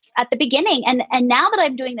was at the beginning. And now that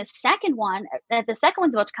I'm doing the second one's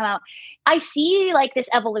about to come out, I see like this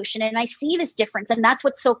evolution and I see this difference. And that's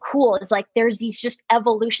what's so cool is like, there's these just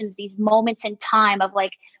evolutions, these moments in time of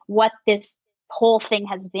like what this whole thing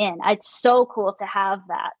has been. It's so cool to have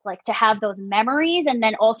that, like to have those memories and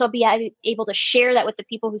then also be able to share that with the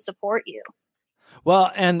people who support you.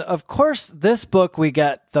 Well, and of course, this book, we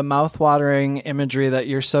get the mouth-watering imagery that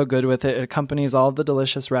you're so good with. It accompanies all of the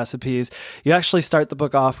delicious recipes. You actually start the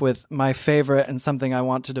book off with my favorite and something I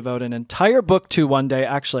want to devote an entire book to one day.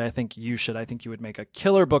 Actually, I think you should. I think you would make a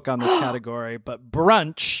killer book on this category, but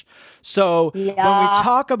brunch. So when we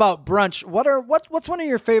talk about brunch, what's one of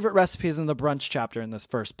your favorite recipes in the brunch chapter in this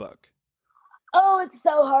first book? Oh, it's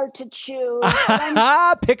so hard to choose.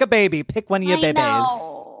 Pick a baby. Pick one of your babies.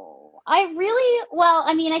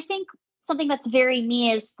 I think something that's very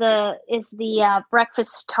me is the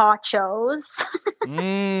breakfast tachos,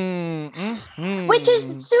 which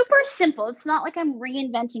is super simple. It's not like I'm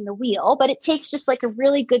reinventing the wheel, but it takes just like a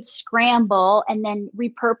really good scramble and then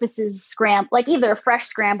repurposes like either a fresh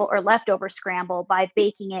scramble or leftover scramble by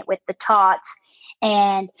baking it with the tots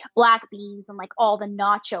and black beans and like all the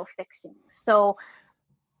nacho fixings. So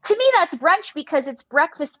to me, that's brunch because it's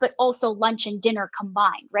breakfast, but also lunch and dinner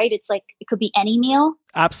combined, right? It's like, it could be any meal.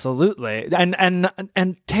 Absolutely.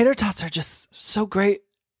 And tater tots are just so great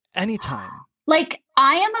anytime. Like,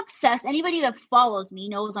 I am obsessed. Anybody that follows me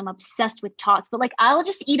knows I'm obsessed with tots, but like, I will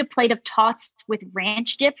just eat a plate of tots with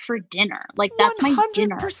ranch dip for dinner. Like, that's 100%. My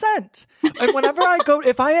dinner. 100%. And whenever I go,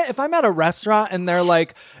 if I'm at a restaurant and they're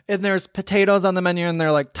like, and there's potatoes on the menu and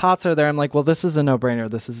they're like, tots are there, I'm like, well, this is a no-brainer.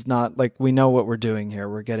 This is not like, we know what we're doing here.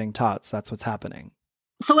 We're getting tots. That's what's happening.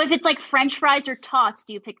 So if it's like French fries or tots,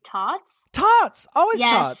 do you pick tots? Tots. Always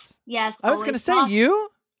tots. Yes. I was going to say you.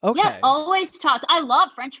 Okay. Yeah, always tots. I love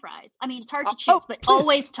French fries. I mean, it's hard to choose, but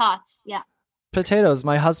always tots. Yeah. Potatoes.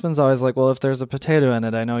 My husband's always like, well, if there's a potato in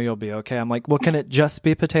it, I know you'll be okay. I'm like, well, can it just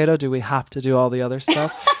be potato? Do we have to do all the other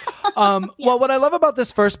stuff? Well, what I love about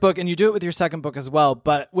this first book, and you do it with your second book as well,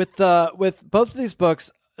 but with both of these books,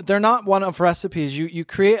 they're not one-off recipes. You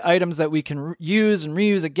create items that we can use and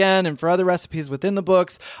reuse again, and for other recipes within the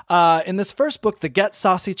books. In this first book, the Get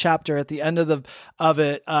Saucy chapter at the end of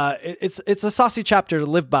it, it's a saucy chapter to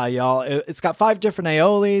live by, y'all. It's got 5 different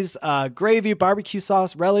aiolis, gravy, barbecue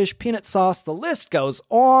sauce, relish, peanut sauce. The list goes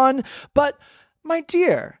on. But my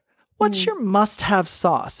dear, what's your must-have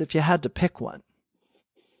sauce if you had to pick one?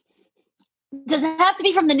 Does it have to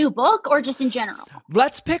be from the new book or just in general?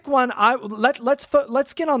 Let's pick one.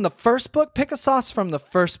 Let's get on the first book. Pick a sauce from the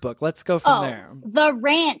first book. Let's go from there. The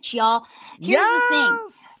ranch, y'all. Here's the thing.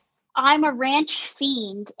 I'm a ranch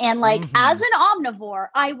fiend, and like as an omnivore,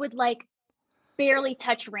 I would like barely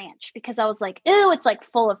touch ranch because I was like, ew, it's like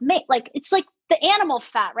full of like it's like the animal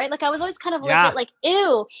fat, right? Like I was always kind of like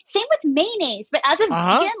ew. Same with mayonnaise, but as a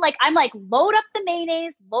vegan, like I'm like load up the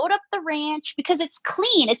mayonnaise, load up the ranch because it's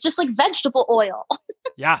clean. It's just like vegetable oil.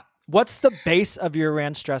 Yeah. What's the base of your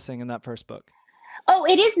ranch dressing in that first book? Oh,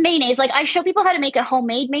 it is mayonnaise. Like I show people how to make a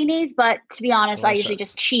homemade mayonnaise, but to be honest, I usually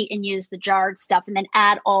Delicious. just cheat and use the jarred stuff and then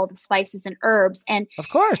add all the spices and herbs. And Of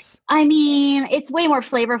course. I mean, it's way more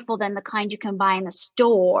flavorful than the kind you can buy in the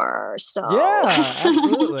store. So Yeah,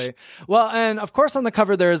 absolutely. Well, and of course on the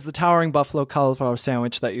cover there is the towering buffalo cauliflower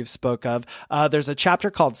sandwich that you've spoke of. There's a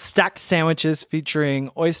chapter called Stacked Sandwiches featuring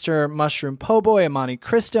oyster mushroom po' boy, a Monte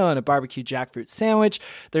Cristo, and a barbecue jackfruit sandwich.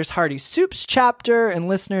 There's hearty soups chapter, and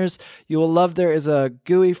listeners, you will love there is a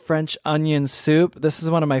gooey French onion soup. This is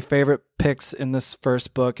one of my favorite picks in this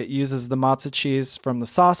first book. It uses the matzo cheese from the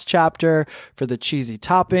sauce chapter for the cheesy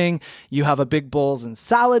topping. You have a big bowls and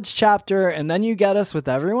salads chapter, and then you get us with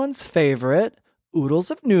everyone's favorite,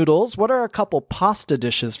 oodles of noodles. What are a couple pasta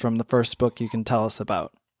dishes from the first book you can tell us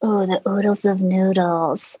about? oh, the oodles of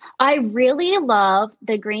noodles. I really love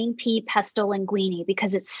the green pea pesto linguine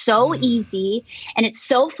because it's so easy and it's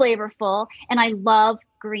so flavorful. And I love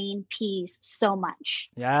green peas so much.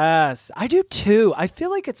 Yes, I do too. I feel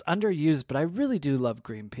like it's underused, but I really do love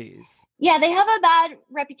green peas. Yeah, they have a bad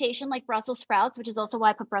reputation like Brussels sprouts, which is also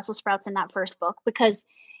why I put Brussels sprouts in that first book, because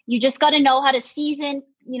you just got to know how to season,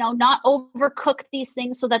 not overcook these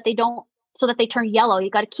things so that they turn yellow.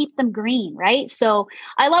 You got to keep them green, right? So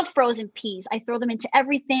I love frozen peas. I throw them into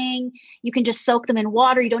everything. You can just soak them in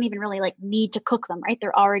water. You don't even really need to cook them, right?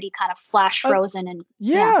 They're already kind of flash frozen and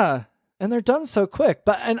Yeah. And they're done so quick.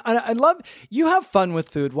 And I love, you have fun with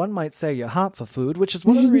food. One might say you hop for food, which is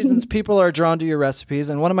one of the reasons people are drawn to your recipes.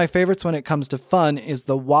 And one of my favorites when it comes to fun is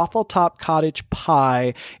the waffle top cottage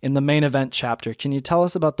pie in the main event chapter. Can you tell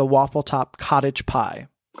us about the waffle top cottage pie?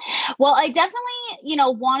 Well, I definitely,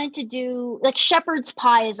 wanted to do shepherd's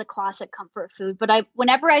pie is a classic comfort food, but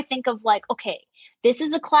whenever I think of okay, this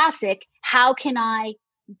is a classic, how can I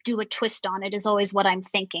do a twist on it is always what I'm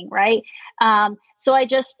thinking, right? So I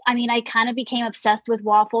kind of became obsessed with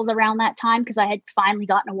waffles around that time because I had finally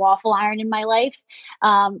gotten a waffle iron in my life.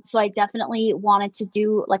 So I definitely wanted to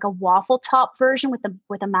do a waffle top version with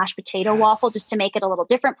a mashed potato waffle just to make it a little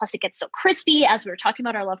different. Plus it gets so crispy, as we were talking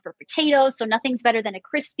about our love for potatoes. So nothing's better than a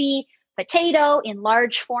crispy potato in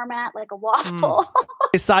large format like a waffle.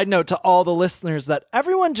 A side note to all the listeners that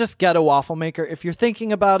everyone just get a waffle maker. If you're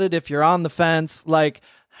thinking about it, if you're on the fence,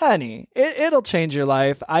 honey, it'll change your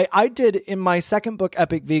life. I did in my second book,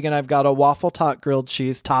 Epic Vegan, I've got a waffle tot grilled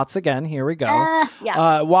cheese. Tots again, here we go.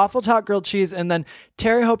 Waffle tot grilled cheese. And then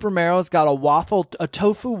Terry Hope Romero's got a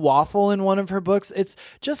tofu waffle in one of her books. It's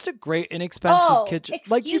just a great, inexpensive kitchen.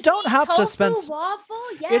 You don't have to spend. Waffle?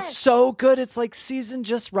 Yes. It's so good. It's seasoned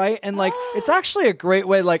just right. And it's actually a great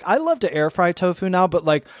way. I love to air fry tofu now,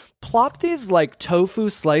 but plop these tofu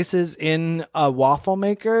slices in a waffle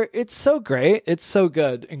maker. It's so great. It's so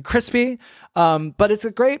good and crispy. But it's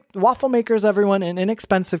a great waffle makers, everyone, an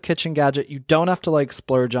inexpensive kitchen gadget. You don't have to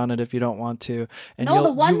splurge on it if you don't want to. And no,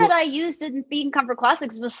 the one that I used in Vegan Comfort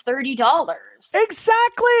Classics was $30.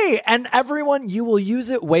 Exactly. And everyone, you will use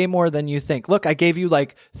it way more than you think. Look, I gave you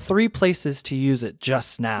 3 places to use it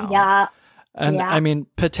just now. Yeah. And I mean,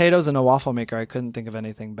 potatoes in a waffle maker, I couldn't think of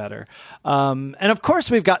anything better. And of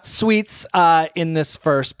course, we've got sweets in this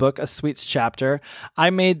first book, a sweets chapter. I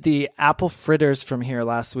made the apple fritters from here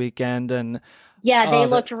last weekend, and they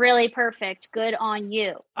looked really perfect. Good on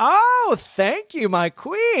you. Oh, thank you, my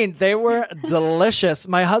queen. They were delicious.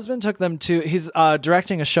 My husband took them he's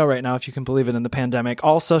directing a show right now, if you can believe it, in the pandemic,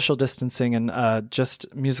 all social distancing and just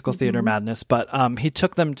musical theater madness. But he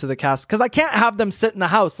took them to the cast because I can't have them sit in the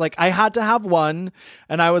house. I had to have one,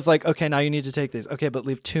 and I was like, okay, now you need to take these. Okay, but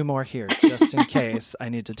leave 2 more here just in case I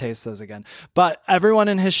need to taste those again. But everyone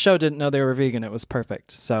in his show didn't know they were vegan. It was perfect.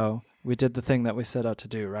 So we did the thing that we set out to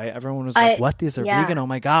do, right? Everyone was like, what? These are vegan? Oh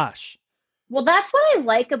my gosh. Well, that's what I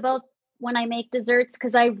like about when I make desserts,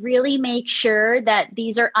 because I really make sure that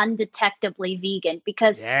these are undetectably vegan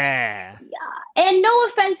because and no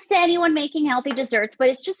offense to anyone making healthy desserts, but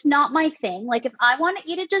it's just not my thing. If I want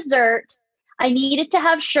to eat a dessert, I need it to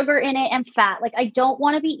have sugar in it and fat. I don't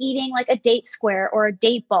want to be eating a date square or a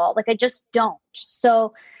date ball. I just don't.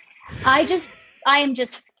 So I am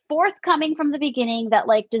just forthcoming from the beginning that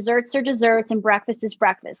desserts are desserts and breakfast is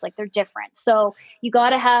breakfast. They're different. So you got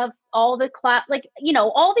to have all the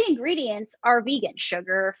all the ingredients are vegan,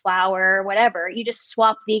 sugar, flour, whatever. You just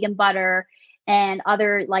swap vegan butter and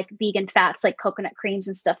other vegan fats like coconut creams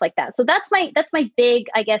and stuff like that. So that's my big,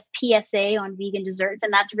 I guess, PSA on vegan desserts.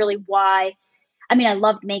 And that's really why, I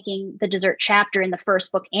loved making the dessert chapter in the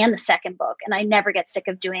first book and the second book, and I never get sick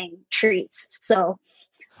of doing treats. So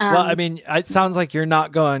well, it sounds like you're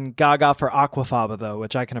not going gaga for aquafaba, though,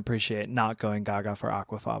 which I can appreciate, not going gaga for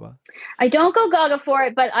aquafaba. I don't go gaga for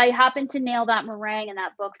it, but I happen to nail that meringue in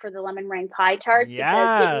that book for the lemon meringue pie tarts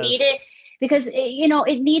because because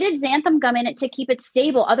it needed xanthan gum in it to keep it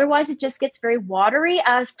stable. Otherwise, it just gets very watery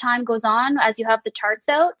as time goes on, as you have the tarts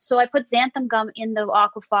out. So I put xanthan gum in the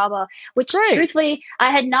aquafaba, which truthfully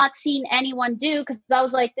I had not seen anyone do, because I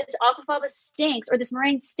was like, this aquafaba stinks, or this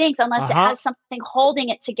meringue stinks, unless it has something holding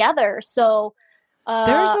it together. So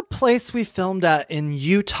there's a place we filmed at in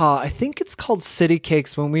Utah. I think it's called City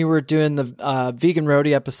Cakes, when we were doing the vegan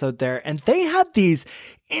roadie episode there. And they had these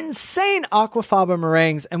insane aquafaba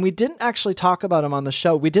meringues, and we didn't actually talk about them on the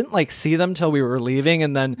show. We didn't see them till we were leaving,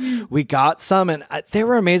 and then we got some, and they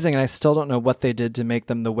were amazing. And I still don't know what they did to make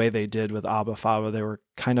them the way they did with aquafaba. They were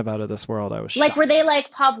kind of out of this world. I was shocked. Were they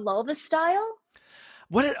like pavlova style?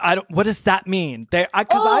 What does that mean?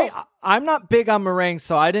 I'm not big on meringue,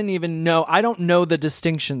 so I didn't even know. I don't know the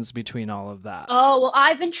distinctions between all of that. Oh, well,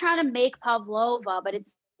 I've been trying to make pavlova, but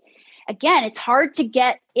it's hard to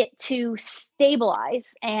get it to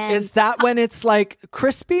stabilize. And is that when it's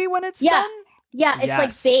crispy when it's done? Yeah,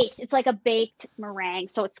 it's baked. It's like a baked meringue.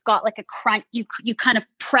 So it's got a crunch. You kind of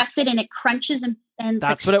press it and it crunches and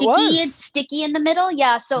that's what it was. And sticky in the middle.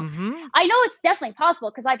 Yeah. So I know it's definitely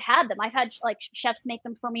possible, because I've had them. I've had chefs make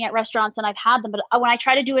them for me at restaurants, and I've had them. But when I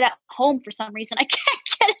try to do it at home, for some reason, I can't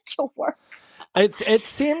get it to work. It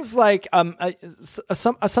seems like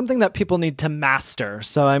something that people need to master.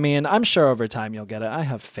 So I mean, I'm sure over time you'll get it. I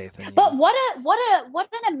have faith in you. But what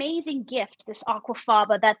an amazing gift, this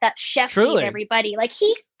aquafaba that chef gave everybody.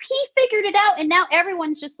 He figured it out, and now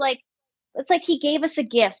everyone's just it's like he gave us a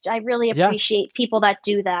gift. I really appreciate people that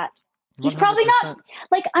do that. He's 100%. Probably not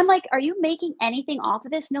I'm like, are you making anything off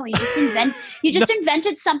of this? No, you just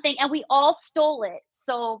invented something, and we all stole it.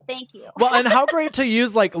 So thank you. Well, and how great to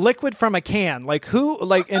use liquid from a can.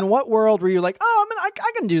 In what world were you I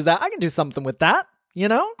can do that. I can do something with that, I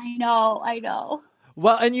know.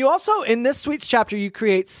 Well, and you also, in this sweets chapter, you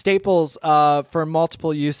create staples for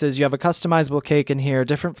multiple uses. You have a customizable cake in here,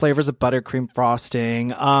 different flavors of buttercream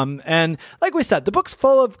frosting. And like we said, the book's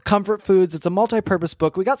full of comfort foods. It's a multi-purpose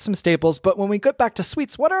book. We got some staples, but when we get back to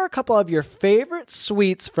sweets, what are a couple of your favorite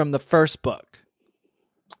sweets from the first book?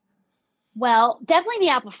 Well, definitely the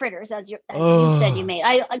apple fritters, as you said you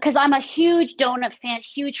made. Because I'm a huge donut fan,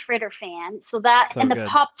 huge fritter fan. So that, and the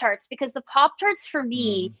Pop-Tarts, because the Pop-Tarts for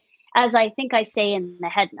me, as I think I say in the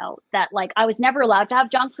head note, that I was never allowed to have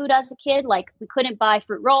junk food as a kid. We couldn't buy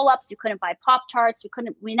fruit roll-ups, we couldn't buy Pop-Tarts,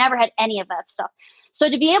 we never had any of that stuff. So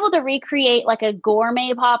to be able to recreate a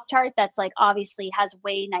gourmet Pop-Tart that's obviously has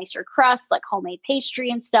way nicer crust, homemade pastry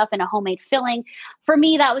and stuff, and a homemade filling, for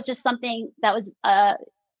me that was just something that was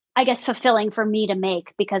I guess fulfilling for me to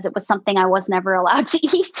make, because it was something I was never allowed to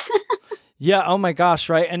eat. Yeah. Oh my gosh.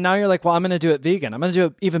 Right. And now you're well, I'm going to do it vegan. I'm going to do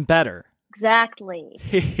it even better.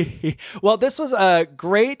 Exactly. Well, this was a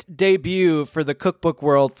great debut for the cookbook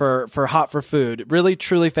world for Hot for Food. Really,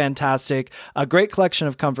 truly fantastic. A great collection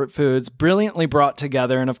of comfort foods, brilliantly brought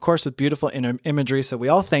together, and of course with beautiful imagery. So we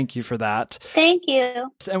all thank you for that. Thank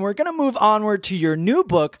you. And we're going to move onward to your new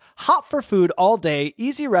book, Hot for Food All Day,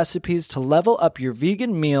 Easy Recipes to Level Up Your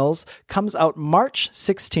Vegan Meals. Comes out March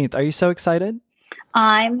 16th. Are you so excited?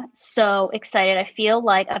 I'm so excited. I feel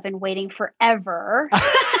like I've been waiting forever.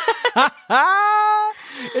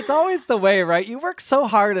 It's always the way, right? You work so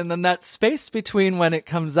hard, and then that space between when it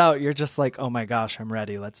comes out, you're just oh my gosh, I'm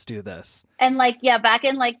ready. Let's do this. And back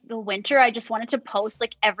in the winter, I just wanted to post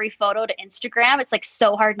every photo to Instagram. It's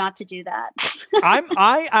so hard not to do that.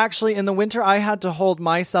 I actually, in the winter, I had to hold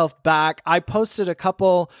myself back. I posted a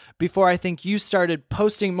couple before I think you started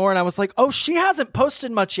posting more, and I was oh, she hasn't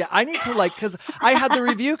posted much yet. I need to because I had the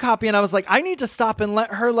review copy, and I was I need to stop and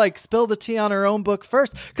let her spill the tea on her own book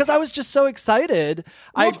first, because I was just so excited.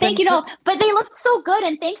 Well, thank you. But they looked so good,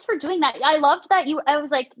 and thanks for doing that. I loved that I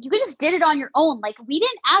was you just did it on your own. We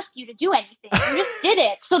didn't ask you to do anything. You just did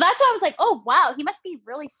it. So that's why I was oh wow, he must be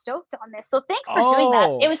really stoked on this. So thanks for doing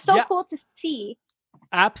that. It was so cool to see.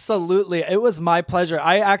 Absolutely. It was my pleasure.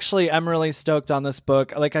 I actually am really stoked on this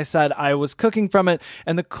book. Like I said, I was cooking from it.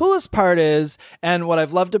 And the coolest part is, and what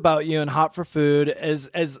I've loved about you and Hot for Food is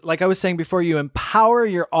like I was saying before, you empower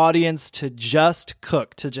your audience to just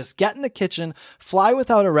cook, to just get in the kitchen, fly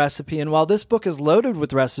without a recipe. And while this book is loaded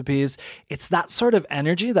with recipes, it's that sort of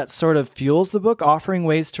energy that sort of fuels the book, offering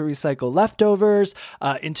ways to recycle leftovers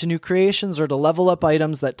into new creations or to level up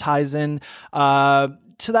items that ties in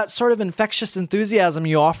to that sort of infectious enthusiasm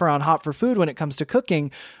you offer on Hot for Food when it comes to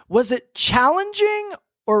cooking. Was it challenging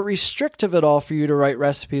or restrictive at all for you to write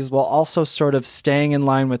recipes while also sort of staying in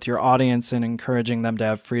line with your audience and encouraging them to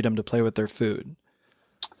have freedom to play with their food?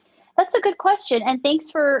 That's a good question, and thanks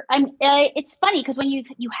for. It's funny because when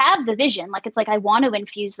you have the vision, like it's like I want to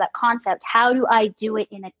infuse that concept. How do I do it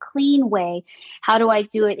in a clean way? How do I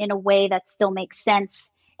do it in a way that still makes sense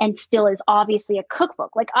and still is obviously a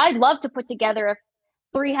cookbook? Like I'd love to put together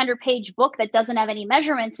a 300-page book that doesn't have any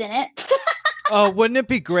measurements in it. Oh, wouldn't it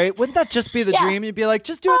be great? Wouldn't that just be the Yeah. dream? You'd be like,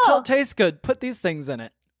 just do it till it tastes good. Put these things in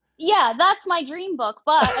it. Yeah, that's my dream book,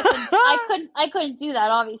 but I couldn't do that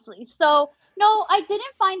obviously. So no, I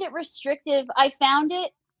didn't find it restrictive. I found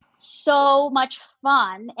it so much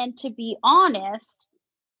fun, and to be honest,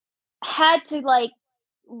 had to like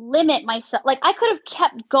limit myself. Like I could have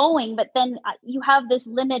kept going, but then you have this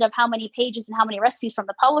limit of how many pages and how many recipes from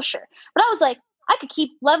the publisher. But I was like, I could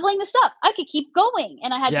keep leveling this up. I could keep going,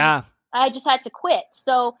 and I just had to quit.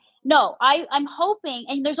 So no, I'm hoping,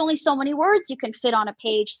 and there's only so many words you can fit on a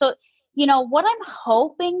page. So, what I'm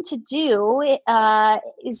hoping to do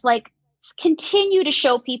is like continue to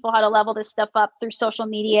show people how to level this stuff up through social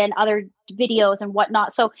media and other videos and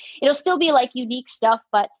whatnot. So it'll still be like unique stuff,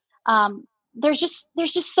 but there's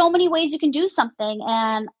just so many ways you can do something.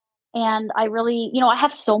 And I really, I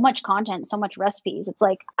have so much content, so much recipes. It's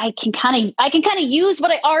like I can kind of use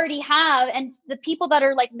what I already have, and the people that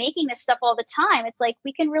are like making this stuff all the time. It's like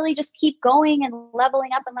we can really just keep going and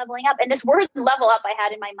leveling up and leveling up. And this word "level up" I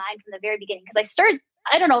had in my mind from the very beginning because I started.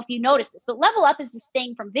 I don't know if you noticed this, but level up is this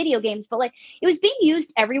thing from video games, but like it was being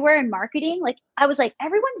used everywhere in marketing. Like I was like,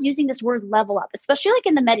 everyone's using this word "level up," especially like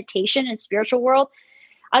in the meditation and spiritual world.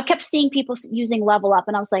 I kept seeing people using level up,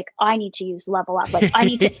 and I was like, I need to use level up. Like I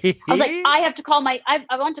need to, I was like, I have to call I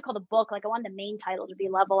wanted to call the book, like I want the main title to be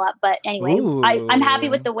level up. But anyway, I'm happy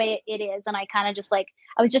with the way it is. And I kind of just like,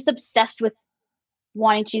 I was just obsessed with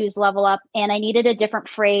wanting to use level up, and I needed a different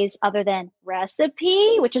phrase other than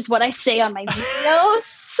recipe, which is what I say on my videos.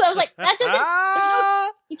 So I was like, that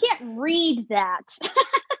doesn't, you can't read that.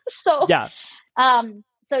 So, yeah.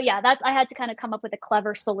 So yeah, I had to kind of come up with a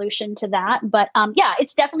clever solution to that. But yeah,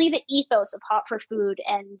 it's definitely the ethos of Hot for Food.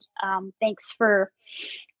 And thanks for,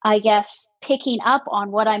 I guess, picking up on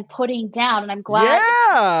what I'm putting down. And I'm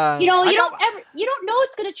glad, you don't know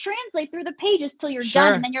it's going to translate through the pages till you're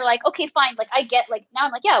done. And then you're like, okay, fine. Like I get like, now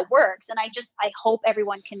I'm like, yeah, it works. And I hope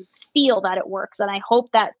everyone can feel that it works. And I hope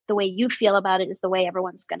that the way you feel about it is the way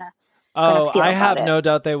everyone's going to. I have no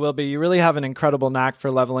doubt they will be. You really have an incredible knack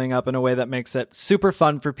for leveling up in a way that makes it super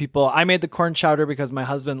fun for people. I made the corn chowder because my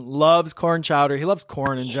husband loves corn chowder. He loves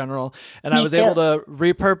corn in general. And I was able to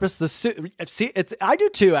repurpose the soup. See, I do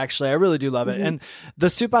too, actually. I really do love it. And the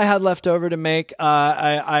soup I had left over to make,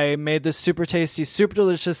 I made this super tasty, super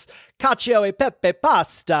delicious cacio e pepe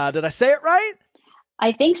pasta. Did I say it right?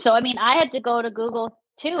 I think so. I mean, I had to go to Google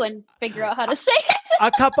too and figure out how to say it.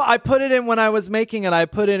 I put it in when I was making it. I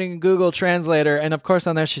put it in Google Translator, and of course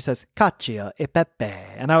on there she says cacio e pepe,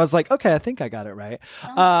 and I was like, okay, I think I got it right.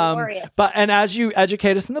 And as you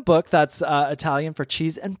educate us in the book, that's Italian for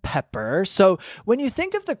cheese and pepper. So when you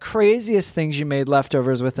think of the craziest things you made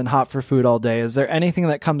leftovers with in Hot for Food all day, is there anything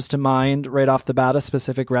that comes to mind right off the bat, a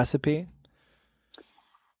specific recipe?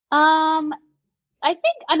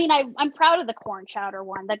 I'm proud of the corn chowder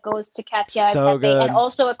one that goes to cacio e So pepe, good. and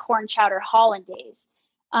also a corn chowder hollandaise.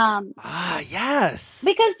 Yes.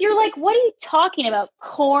 Because you're like, what are you talking about?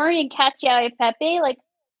 Corn and cacio e pepe? Like,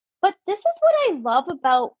 but this is what I love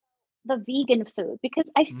about the vegan food, because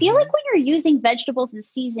I feel like when you're using vegetables and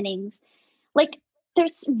seasonings, like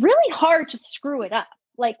there's really hard to screw it up.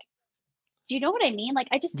 Like, do you know what I mean? Like,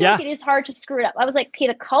 I just feel like it is hard to screw it up. I was like, okay,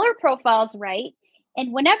 the color profile's right.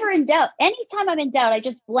 And whenever in doubt, anytime I'm in doubt, I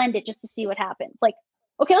just blend it just to see what happens. Like,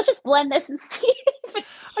 okay, let's just blend this and see.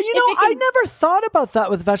 I never thought about that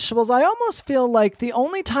with vegetables. I almost feel like the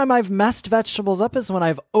only time I've messed vegetables up is when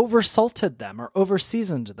I've over-salted them or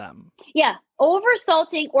over-seasoned them. Yeah,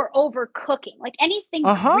 over-salting or over-cooking. Like anything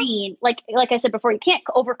green, like I said before, you can't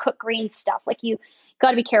overcook green stuff. Like you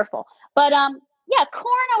got to be careful. But yeah,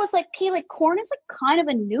 corn, I was like, okay, like corn is like kind of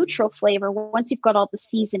a neutral flavor once you've got all the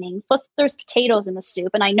seasonings. Plus there's potatoes in the soup.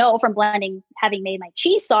 And I know from having made my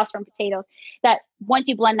cheese sauce from potatoes, that once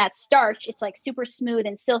you blend that starch, it's like super smooth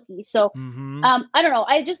and silky. So I don't know.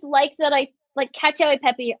 I just liked that I like cacio e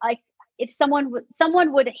pepe. If someone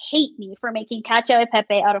would hate me for making cacio e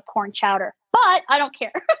pepe out of corn chowder, but I don't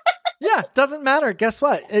care. Yeah, doesn't matter. Guess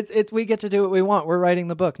what? We get to do what we want. We're writing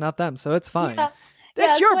the book, not them. So it's fine. Yeah.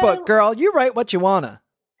 It's your book, girl. You write what you wanna.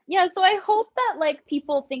 Yeah, so I hope that like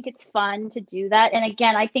people think it's fun to do that. And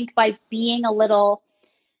again, I think by being a little,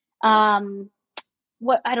 I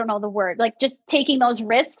don't know the word, like just taking those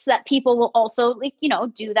risks, that people will also like,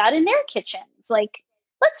 do that in their kitchens. Like,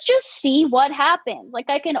 let's just see what happens. Like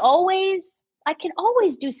I can always I can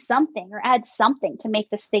always do something or add something to make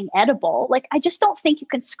this thing edible. Like, I just don't think you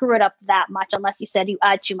can screw it up that much unless you said you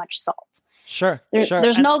add too much salt. Sure.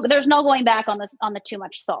 There's no going back on this, on the too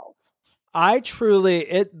much salt. I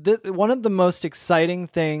truly, one of the most exciting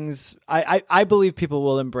things, I believe people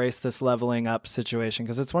will embrace this leveling up situation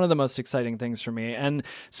because it's one of the most exciting things for me. And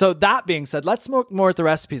so that being said, let's look more at the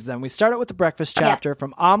recipes then. We start out with the breakfast chapter.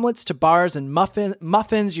 From omelets to bars and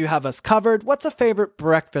muffins, you have us covered. What's a favorite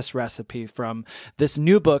breakfast recipe from this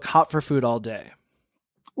new book, Hot for Food All Day?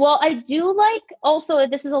 Well, I do like, also,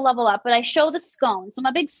 this is a level up, but I show the scones. So I'm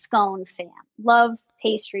a big scone fan. Love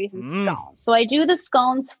pastries and scones. So I do the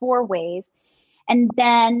scones 4 ways. And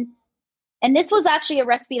this was actually a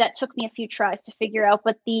recipe that took me a few tries to figure out,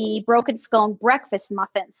 but the broken scone breakfast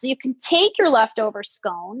muffins. So you can take your leftover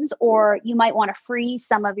scones, or you might want to freeze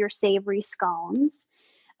some of your savory scones.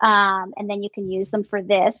 And then you can use them for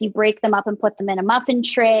this. You break them up and put them in a muffin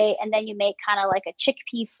tray. And then you make kind of like a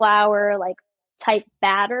chickpea flour, like type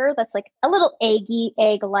batter that's like a little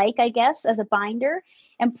egg-like, I guess, as a binder,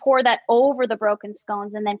 and pour that over the broken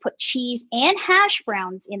scones, and then put cheese and hash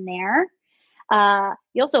browns in there.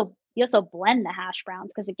 You also blend the hash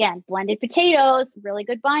browns because, again, blended potatoes, really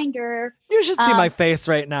good binder. You should see my face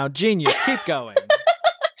right now. Genius. Keep going.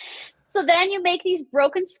 So then you make these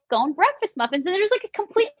broken scone breakfast muffins, and there's like a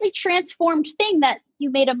completely transformed thing that you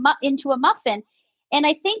made into a muffin. And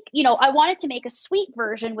I think, I wanted to make a sweet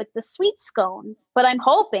version with the sweet scones, but I'm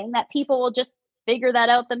hoping that people will just figure that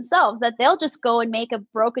out themselves, that they'll just go and make a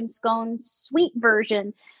broken scone sweet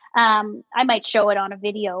version. I might show it on a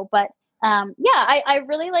video, but I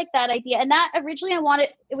really like that idea. And that originally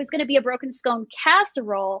it was going to be a broken scone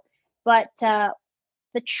casserole, but the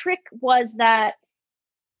trick was that,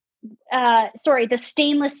 the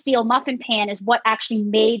stainless steel muffin pan is what actually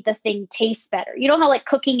made the thing taste better. You know how like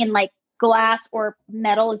cooking in like glass or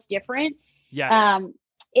metal is different? Yes.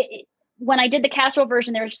 When I did the casserole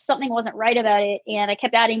version, there was something wasn't right about it. And I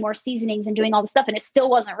kept adding more seasonings and doing all the stuff, and it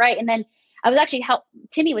still wasn't right. And then I was actually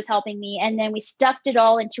Timmy was helping me. And then we stuffed it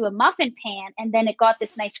all into a muffin pan, and then it got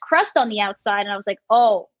this nice crust on the outside. And I was like,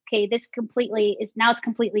 oh, okay, it's completely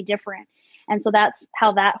different. And so that's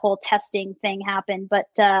how that whole testing thing happened. But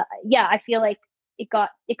I feel like it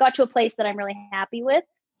got to a place that I'm really happy with.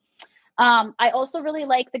 I also really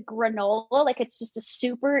like the granola. Like, it's just a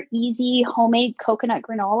super easy homemade coconut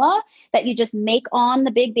granola that you just make on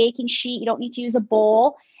the big baking sheet. You don't need to use a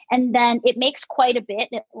bowl. And then it makes quite a bit.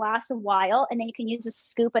 It lasts a while. And then you can use a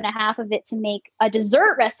scoop and a half of it to make a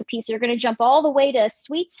dessert recipe. So you're going to jump all the way to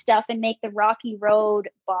sweet stuff and make the Rocky Road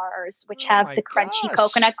bars, which have the crunchy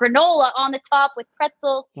coconut granola on the top with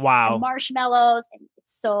pretzels and marshmallows. And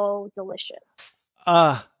it's so delicious.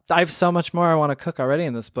 I have so much more I want to cook already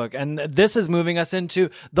in this book. And this is moving us into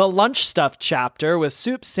the lunch stuff chapter with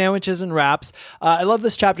soups, sandwiches, and wraps. I love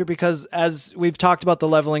this chapter because, as we've talked about the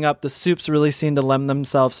leveling up, the soups really seem to lend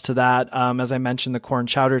themselves to that. As I mentioned, the corn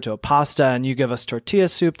chowder to a pasta, and you give us tortilla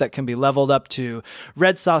soup that can be leveled up to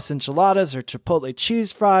red sauce enchiladas or chipotle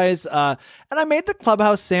cheese fries. And I made the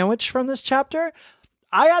clubhouse sandwich from this chapter.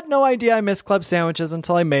 I had no idea I missed club sandwiches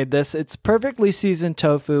until I made this. It's perfectly seasoned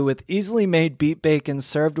tofu with easily made beet bacon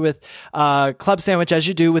served with club sandwich, as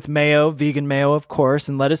you do, with mayo, vegan mayo, of course,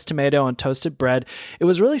 and lettuce, tomato, and toasted bread. It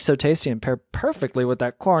was really so tasty and paired perfectly with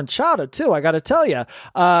that corn chowder, too, I got to tell you.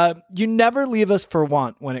 You never leave us for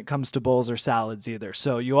want when it comes to bowls or salads either.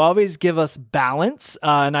 So you always give us balance.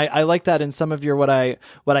 And I like that in some of your what I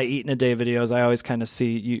eat in a day videos. I always kind of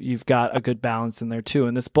see you've got a good balance in there, too.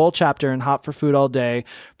 In this bowl chapter in Hot for Food All Day,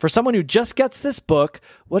 for someone who just gets this book,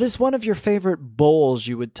 what is one of your favorite bowls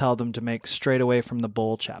you would tell them to make straight away from the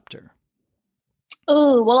bowl chapter?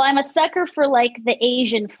 Oh, well, I'm a sucker for like the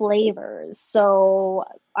Asian flavors. So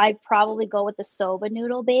I'd probably go with the soba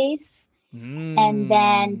noodle base and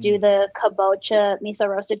then do the kabocha, miso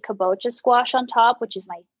roasted kabocha squash on top, which is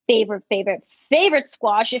my favorite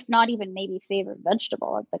squash, if not even maybe favorite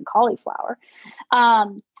vegetable, other than cauliflower.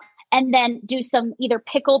 And then do some either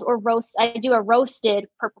pickled or roast. I do a roasted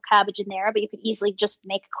purple cabbage in there, but you could easily just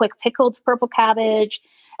make a quick pickled purple cabbage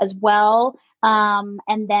as well.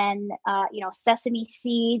 And then, sesame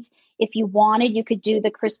seeds. If you wanted, you could do the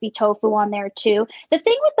crispy tofu on there too. The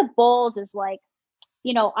thing with the bowls is like,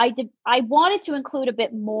 I wanted to include a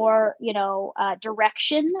bit more,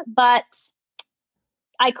 direction, but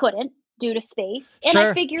I couldn't due to space. And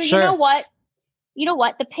I figured, you know what?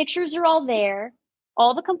 The pictures are all there.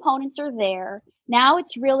 All the components are there. Now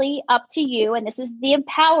it's really up to you. And this is the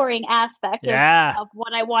empowering aspect of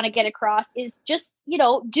what I want to get across is just,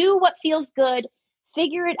 do what feels good,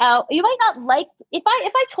 figure it out. You might not like, if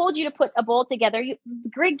I told you to put a bowl together, you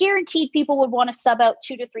guaranteed people would want to sub out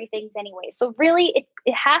 2 to 3 things anyway. So really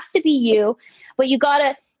it has to be you, but you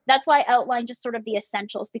gotta, that's why I outlined just sort of the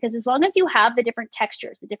essentials, because as long as you have the different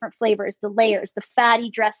textures, the different flavors, the layers, the fatty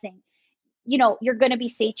dressing, you know, you're going to be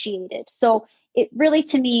satiated. So it really,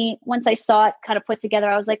 to me, once I saw it kind of put together,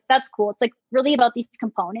 I was like, that's cool. It's like really about these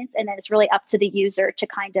components. And then it's really up to the user to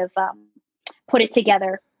kind of put it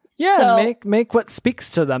together. Yeah. So, make what speaks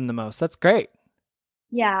to them the most. That's great.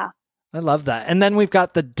 Yeah. I love that. And then we've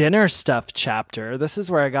got the dinner stuff chapter. This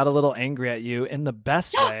is where I got a little angry at you in the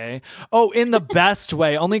best way. Oh, in the best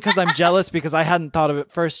way, only because I'm jealous because I hadn't thought of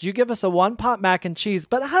it first. You give us a 1-pot mac and cheese,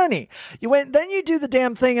 but honey, then you do the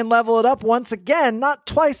damn thing and level it up once again, not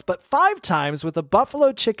twice, but 5 times with a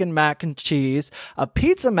buffalo chicken mac and cheese, a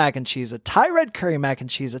pizza mac and cheese, a Thai red curry mac and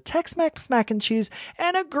cheese, a Tex-Mex mac and cheese,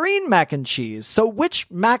 and a green mac and cheese. So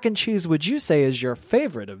which mac and cheese would you say is your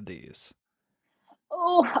favorite of these?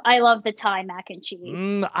 Oh, I love the Thai mac and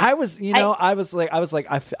cheese. I was like,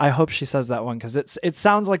 I hope she says that one because it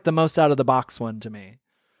sounds like the most out of the box one to me.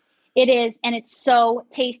 It is, and it's so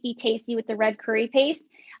tasty with the red curry paste.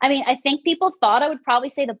 I mean, I think people thought I would probably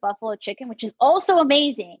say the buffalo chicken, which is also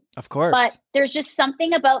amazing. Of course. But there's just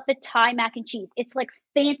something about the Thai mac and cheese. It's like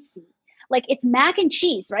fancy. Like it's mac and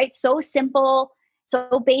cheese, right? So simple,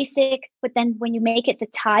 so basic, but then when you make it the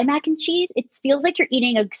Thai mac and cheese, it feels like you're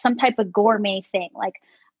eating some type of gourmet thing.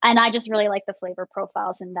 And I just really like the flavor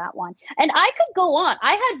profiles in that one. And I could go on.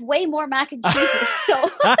 I had way more mac and cheeses. So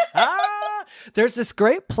there's this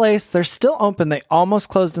great place. They're still open. They almost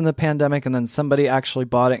closed in the pandemic, and then somebody actually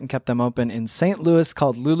bought it and kept them open in St. Louis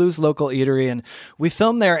called Lulu's Local Eatery. And we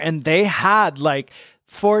filmed there, and they had like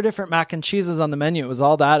 4 different mac and cheeses on the menu. It was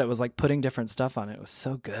all that. It was like putting different stuff on it. It was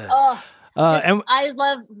so good. And I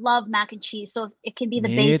love mac and cheese, so it can be the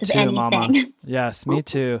base of anything. Mama. Yes, me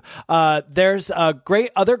too. There's other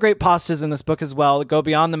great pastas in this book as well that go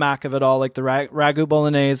beyond the mac of it all, like the ragu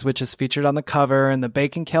bolognese, which is featured on the cover, and the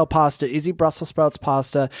bacon kale pasta, easy Brussels sprouts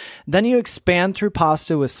pasta. Then you expand through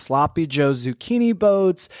pasta with sloppy Joe zucchini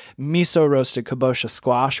boats, miso roasted kabocha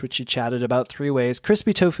squash, which you chatted about 3 ways,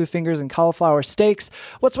 crispy tofu fingers, and cauliflower steaks.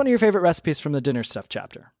 What's one of your favorite recipes from the dinner stuff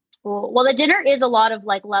chapter? Well, the dinner is a lot of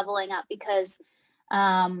like leveling up because,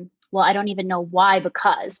 I don't even know why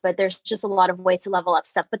but there's just a lot of ways to level up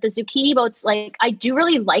stuff. But the zucchini boats, like, I do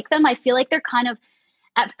really like them. I feel like they're kind of,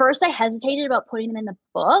 at first I hesitated about putting them in the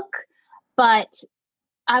book, but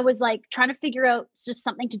I was like trying to figure out just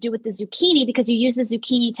something to do with the zucchini because you use the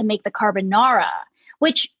zucchini to make the carbonara,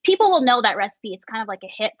 which people will know that recipe. It's kind of like a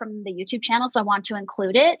hit from the YouTube channel, so I want to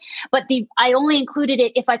include it. But I only included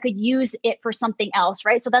it if I could use it for something else,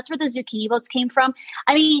 right? So that's where the zucchini boats came from.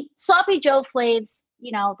 I mean, sloppy Joe flavs,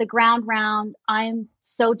 you know, the ground round, I'm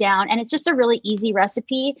so down. And it's just a really easy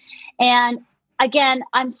recipe. And again,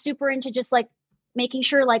 I'm super into just like making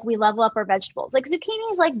sure like we level up our vegetables. Like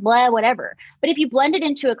zucchini is like blah, whatever. But if you blend it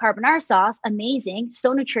into a carbonara sauce, amazing,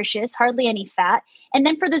 so nutritious, hardly any fat. And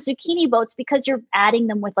then for the zucchini boats, because you're adding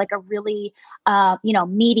them with like a really,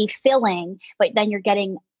 meaty filling, but then you're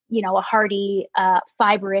getting, a hearty,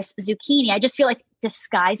 fibrous zucchini. I just feel like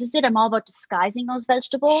disguises it. I'm all about disguising those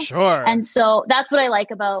vegetables. Sure. And so that's what I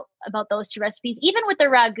like about those 2 recipes. Even with the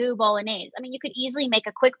ragu bolognese, I mean, you could easily make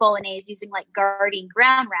a quick bolognese using like garden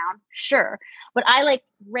ground round, sure. But I like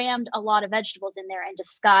rammed a lot of vegetables in there and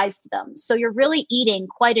disguised them. So you're really eating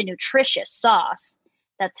quite a nutritious sauce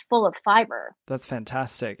that's full of fiber. That's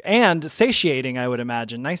fantastic. And satiating, I would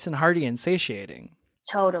imagine. Nice and hearty and satiating.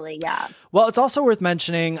 Totally, yeah. Well, it's also worth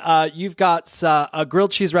mentioning, you've got a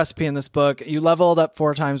grilled cheese recipe in this book. You leveled up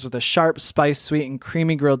 4 times with a sharp, spice, sweet, and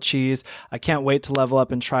creamy grilled cheese. I can't wait to level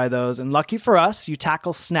up and try those. And lucky for us, you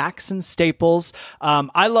tackle snacks and staples.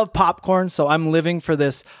 I love popcorn, so I'm living for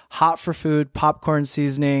this hot for food popcorn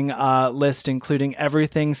seasoning list, including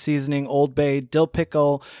everything seasoning, Old Bay, dill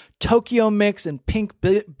pickle, Tokyo mix, and pink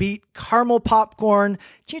beet caramel popcorn.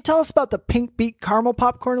 Can you tell us about the pink beet caramel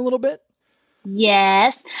popcorn a little bit?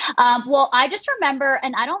 Yes. I just remember,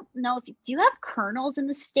 and I don't know do you have Kernels in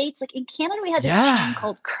the States? Like in Canada, we had this chain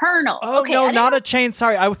called Kernels. Oh, okay, no, not a chain.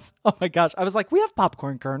 Sorry. Oh my gosh. I was like, we have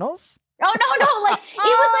popcorn kernels. Oh, no. Like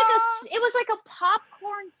it was like a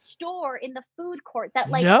popcorn store in the food court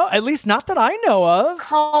that like. No, at least not that I know of.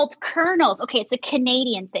 Called Kernels. Okay. It's a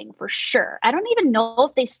Canadian thing for sure. I don't even know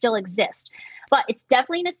if they still exist. But it's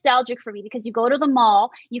definitely nostalgic for me because you go to the mall,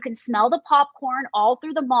 you can smell the popcorn all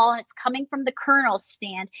through the mall, and it's coming from the Colonel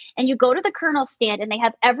stand. And you go to the Colonel stand and they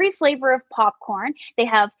have every flavor of popcorn. They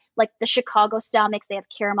have like the Chicago style mix. They have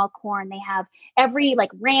caramel corn. They have every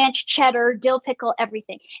like ranch, cheddar, dill pickle,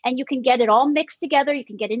 everything. And you can get it all mixed together. You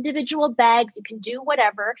can get individual bags. You can do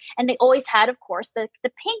whatever. And they always had, of course, the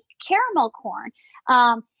pink caramel corn.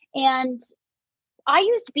 And I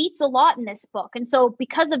used beets a lot in this book. And so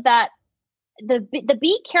because of that, the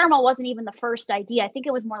beet caramel wasn't even the first idea. I think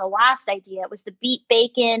it was more the last idea. It was the beet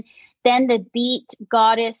bacon, then the beet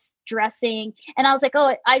goddess dressing. And I was like,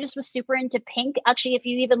 oh, I just was super into pink. Actually, if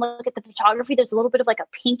you even look at the photography, there's a little bit of like a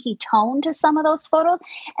pinky tone to some of those photos.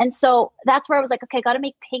 And so that's where I was like, okay, got to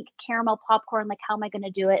make pink caramel popcorn. Like, how am I going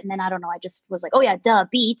to do it? And then I don't know. I just was like, oh yeah, duh,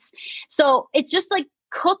 beets. So it's just like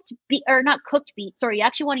cooked beet, or not cooked beet. Sorry, you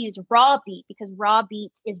actually want to use raw beet because raw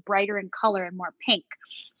beet is brighter in color and more pink.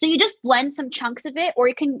 So you just blend some chunks of it, or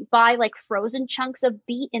you can buy like frozen chunks of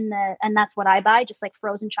beet and that's what I buy, just like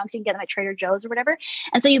frozen chunks. You can get them at Trader Joe's or whatever.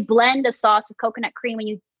 And so you blend a sauce with coconut cream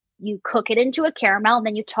and you cook it into a caramel, and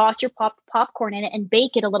then you toss your popcorn in it and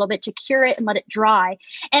bake it a little bit to cure it and let it dry.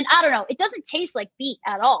 And I don't know, it doesn't taste like beet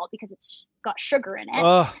at all because it's got sugar in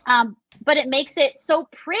it. But it makes it so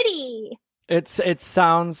pretty. It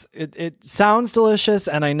sounds delicious,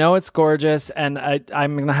 and I know it's gorgeous, and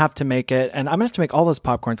I'm gonna have to make it, and I'm gonna have to make all those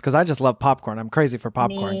popcorns because I just love popcorn. I'm crazy for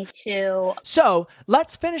popcorn. Me too. So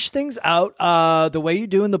let's finish things out the way you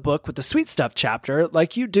do in the book with the sweet stuff chapter,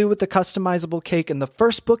 like you do with the customizable cake. In the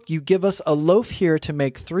first book, you give us a loaf here to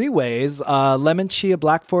make 3 ways: lemon chia,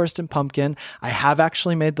 black forest, and pumpkin. I have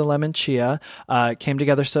actually made the lemon chia. It came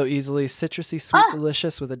together so easily, citrusy, sweet,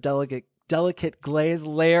 delicious, with a delicate glaze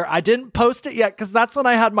layer. I didn't post it yet because that's when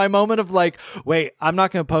I had my moment of like, wait, I'm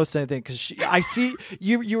not going to post anything because I see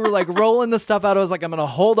you were like rolling the stuff out. I was like, I'm going to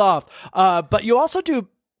hold off. But you also do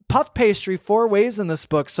puff pastry 4 ways in this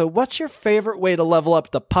book. So what's your favorite way to level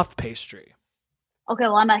up the puff pastry? Okay,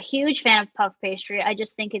 well, I'm a huge fan of puff pastry. I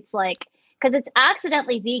just think it's like, because it's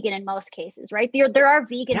accidentally vegan in most cases, right? There are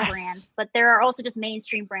vegan brands, but there are also just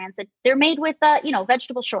mainstream brands that they're made with,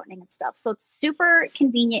 vegetable shortening and stuff. So it's super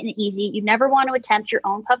convenient and easy. You never want to attempt your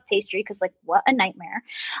own puff pastry because, like, what a nightmare.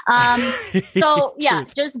 So yeah,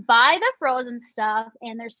 just buy the frozen stuff,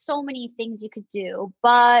 and there's so many things you could do.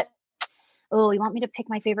 But you want me to pick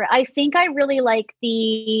my favorite? I think I really like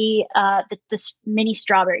the mini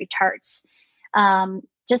strawberry tarts.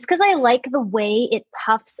 Just because I like the way it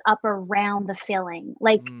puffs up around the filling.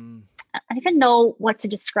 Like, I don't even know what to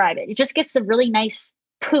describe it. It just gets a really nice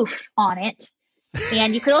poof on it.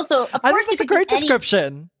 And you could also, of course, I think that's a great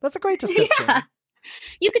description. That's a great description. Yeah.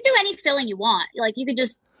 You could do any filling you want. Like, you could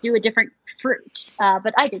just do a different fruit.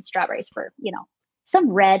 But I did strawberries for, some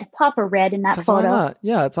red, pop a red in that photo. Why not?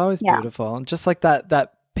 Yeah, it's always beautiful. And just like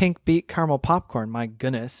that pink beet caramel popcorn, my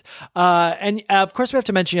goodness. And of course we have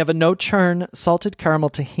to mention you have a no churn salted caramel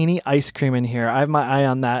tahini ice cream in here. I have my eye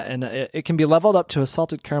on that, and it can be leveled up to a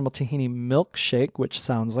salted caramel tahini milkshake, which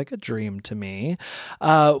sounds like a dream to me.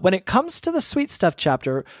 When it comes to the sweet stuff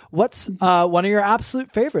chapter, what's one of your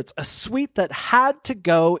absolute favorites? A sweet that had to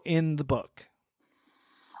go in the book.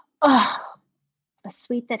 Oh, a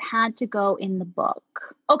sweet that had to go in the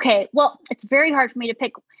book. Okay, well, it's very hard for me to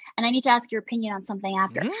pick, and I need to ask your opinion on something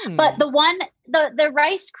after. But the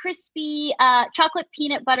Rice Krispie chocolate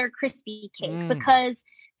peanut butter crispy cake, because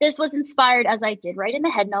this was inspired, as I did write in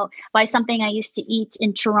the head note, by something I used to eat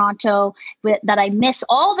in Toronto that I miss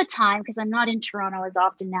all the time because I'm not in Toronto as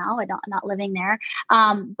often now. I'm not living there.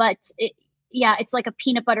 But it's like a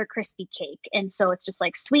peanut butter crispy cake. And so it's just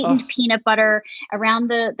like sweetened peanut butter around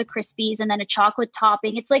the Crispies, and then a chocolate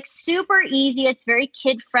topping. It's like super easy. It's very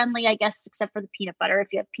kid friendly, I guess, except for the peanut butter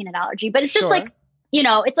if you have peanut allergy. But it's just like,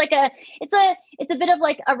 it's like it's a bit of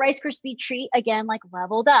like a Rice Krispie treat, again, like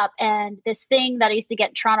leveled up. And this thing that I used to get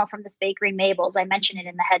in Toronto from this bakery, Mabel's, I mentioned it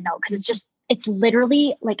in the head note because it's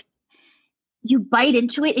literally like you bite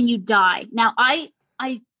into it and you die. Now I'm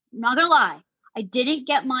not gonna lie, I didn't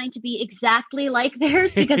get mine to be exactly like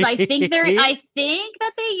theirs because I think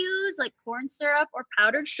that they use like corn syrup or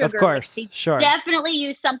powdered sugar. Of course, sure. Definitely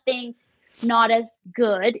use something not as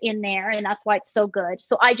good in there, and that's why it's so good.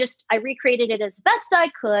 So I recreated it as best I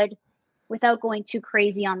could without going too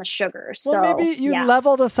crazy on the sugar. So maybe you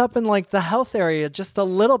leveled us up in like the health area just a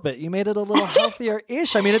little bit. You made it a little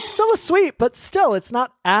healthier-ish. I mean, it's still a sweet, but still, it's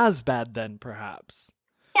not as bad then, perhaps.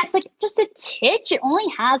 Yeah, it's like just a titch. It only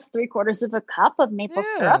has 3/4 of a cup of maple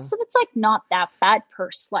syrup. So it's like not that bad per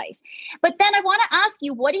slice. But then I want to ask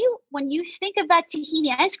you, when you think of that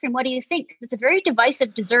tahini ice cream, what do you think? 'Cause it's a very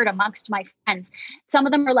divisive dessert amongst my friends. Some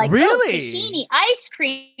of them are like, Really? oh, tahini ice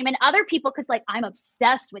cream. And other people, because like I'm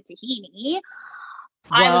obsessed with tahini.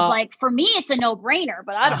 I was like, for me, it's a no-brainer,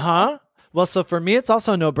 but I don't know. Well, so for me, it's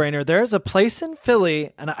also a no-brainer. There's a place in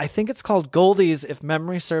Philly, and I think it's called Goldie's, if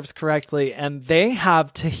memory serves correctly, and they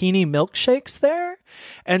have tahini milkshakes there.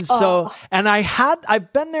 And so, and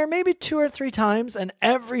I've been there maybe 2 or 3 times, and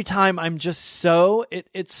every time I'm just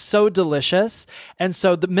it's so delicious. And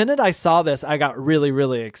so the minute I saw this, I got really,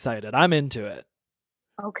 really excited. I'm into it.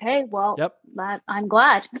 Okay, well, Yep. I'm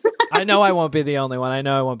glad. I know I won't be the only one. I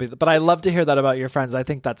know I won't be, but I love to hear that about your friends. I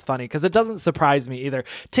think that's funny because it doesn't surprise me either.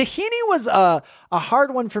 Tahini was a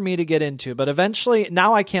hard one for me to get into, but eventually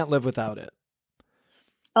now I can't live without it.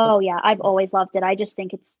 Oh yeah, I've always loved it. I just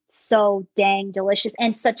think it's so dang delicious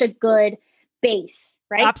and such a good base,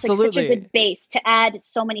 right? Absolutely. It's like such a good base to add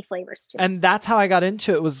so many flavors to. And that's how I got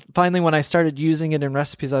into it. Was finally when I started using it in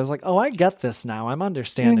recipes, I was like, oh, I get this now. I'm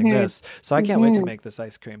understanding this. So I can't wait to make this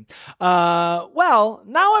ice cream. Well,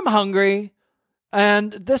 now I'm hungry.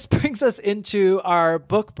 And this brings us into our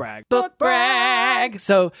book brag. Book brag!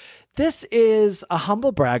 So this is a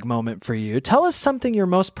humble brag moment for you. Tell us something you're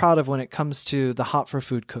most proud of when it comes to the Hot for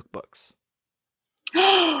Food cookbooks.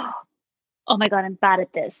 Oh my God, I'm bad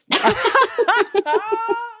at this.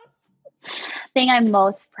 Thing I'm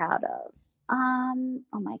most proud of.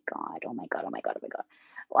 Oh my God.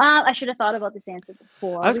 I should have thought about this answer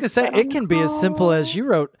before. I was going to say, it can be as simple as you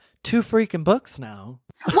wrote 2 freaking books now.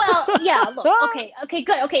 Well, yeah, look, okay,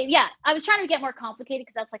 good. Okay, yeah. I was trying to get more complicated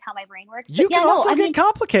because that's like how my brain works. You can also get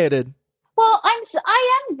complicated. Well,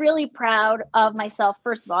 I am really proud of myself.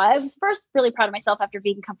 First of all, I was first really proud of myself after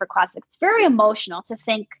Vegan Comfort Classics. It's very emotional to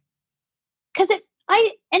think, because it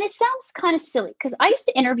sounds kind of silly because I used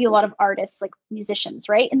to interview a lot of artists, like musicians,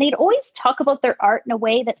 right? And they'd always talk about their art in a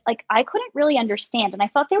way that like I couldn't really understand, and I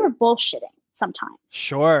thought they were bullshitting sometimes.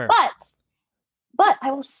 Sure. But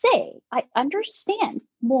I will say I understand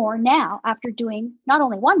more now after doing not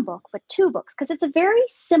only 1 book, but 2 books, because it's a very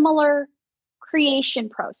similar creation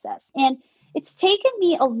process. And it's taken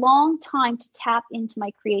me a long time to tap into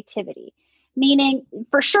my creativity, meaning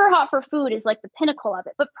for sure Hot for Food is like the pinnacle of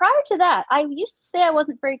it. But prior to that, I used to say I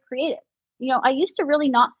wasn't very creative. You know, I used to really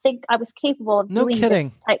not think I was capable of doing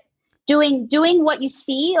this type. Doing what you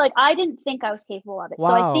see, like I didn't think I was capable of it. Wow.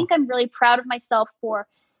 So I think I'm really proud of myself for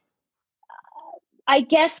I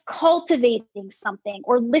guess cultivating something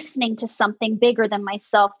or listening to something bigger than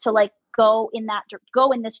myself to like go in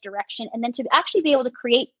this direction, and then to actually be able to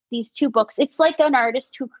create these 2 books. It's like an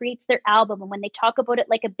artist who creates their album, and when they talk about it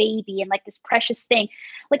like a baby and like this precious thing,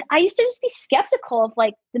 like I used to just be skeptical of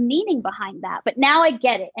like the meaning behind that, but now I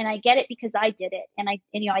get it, and I get it because I did it, and I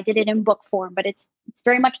did it in book form, but it's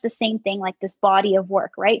very much the same thing, like this body of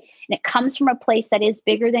work, right? And it comes from a place that is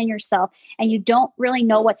bigger than yourself, and you don't really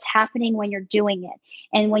know what's happening when you're doing it,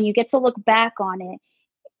 and when you get to look back on it,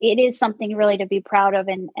 it is something really to be proud of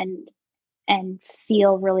and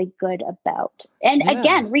feel really good about. And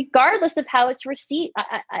again, regardless of how it's received,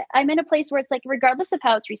 I'm in a place where it's like, regardless of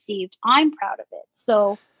how it's received, I'm proud of it.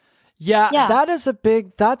 So yeah, that is a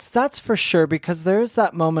big, that's for sure, because there's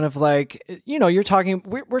that moment of like, you know, we're talking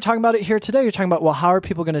about it here today. You're talking about, well, how are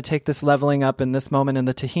people going to take this leveling up in this moment in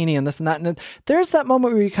the tahini and this and that? And then there's that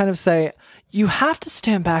moment where you kind of say, you have to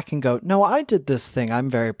stand back and go, no, I did this thing. I'm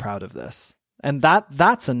very proud of this. And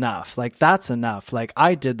that's enough. Like, that's enough. Like,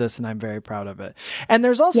 I did this and I'm very proud of it. And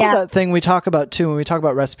there's also that thing we talk about too, when we talk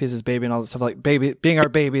about recipes as baby and all that stuff, like baby being our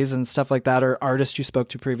babies and stuff like that, or artists you spoke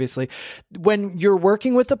to previously. When you're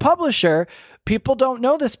working with the publisher, people don't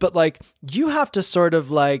know this, but like, you have to sort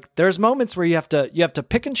of like, there's moments where you have to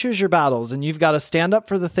pick and choose your battles, and you've got to stand up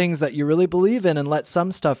for the things that you really believe in and let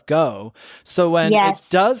some stuff go. So when it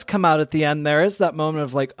does come out at the end, there is that moment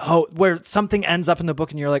of like, oh, where something ends up in the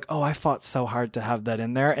book and you're like, oh, I fought so hard to have that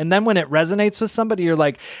in there. And then when it resonates with somebody, you're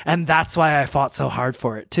like, and that's why I fought so hard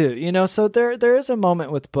for it too. You know, so there is a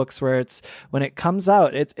moment with books where it's, when it comes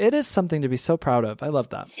out, it is something to be so proud of. I love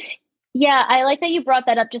that. Yeah, I like that you brought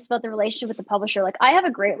that up, just about the relationship with the publisher. Like, I have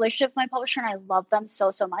a great relationship with my publisher, and I love them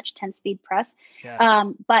so much. 10 Speed Press.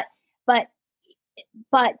 Yes. But that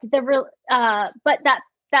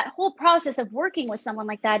whole process of working with someone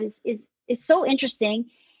like that is so interesting.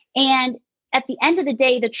 And at the end of the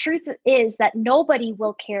day, the truth is that nobody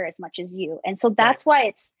will care as much as you, and so that's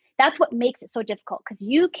why that's what makes it so difficult, because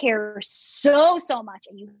you care so much,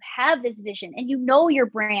 and you have this vision, and you know your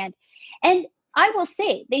brand. And I will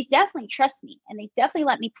say, they definitely trust me, and they definitely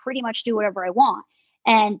let me pretty much do whatever I want.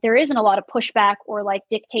 and there isn't a lot of pushback or like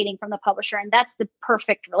dictating from the publisher. And that's the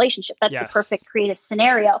perfect relationship. That's the perfect creative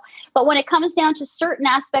scenario. But when it comes down to certain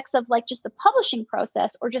aspects of like just the publishing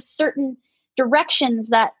process or just certain directions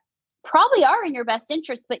that probably are in your best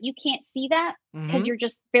interest, but you can't see that because you're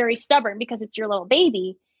just very stubborn because it's your little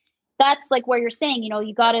baby. That's like where you're saying, you know,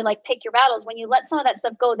 you got to like pick your battles. When you let some of that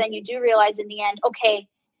stuff go, then you do realize in the end, okay,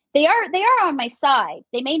 they are on my side.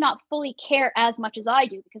 They may not fully care as much as I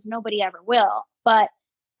do because nobody ever will. But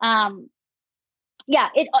yeah,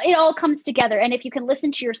 it all comes together. And if you can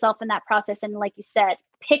listen to yourself in that process and like you said,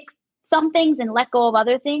 pick some things and let go of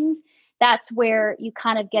other things, that's where you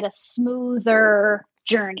kind of get a smoother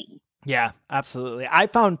journey. Yeah, absolutely. I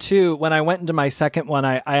found too, when I went into my second one,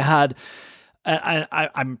 I had,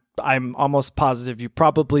 I'm almost positive you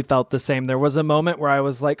probably felt the same. There was a moment where I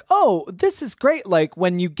was like, oh, this is great. Like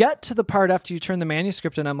when you get to the part after you turn the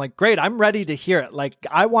manuscript and I'm like, great, I'm ready to hear it. Like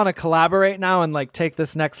I want to collaborate now and like take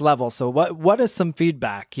this next level. So what is some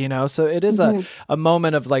feedback, you know? So it is a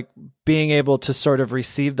moment of like being able to sort of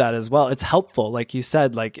receive that as well. It's helpful. Like you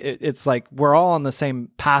said, like it's like we're all on the same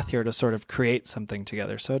path here to sort of create something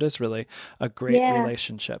together. So it is really a great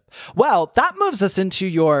relationship. Well, that moves us into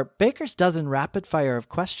your Baker's Dozen rapid fire of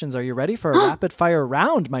questions. Are you ready for a rapid fire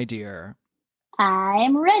round, my dear?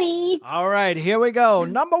 I'm ready. All right, here we go.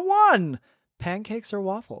 Number 1, pancakes or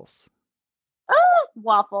waffles? Oh,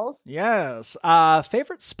 waffles. Yes.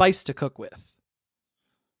 Favorite spice to cook with?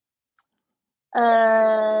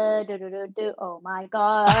 Oh my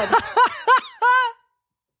God.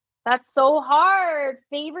 That's so hard.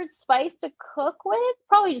 Favorite spice to cook with?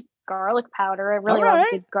 Probably just garlic powder. I really love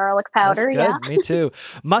good garlic powder. That's good. Yeah. Me too.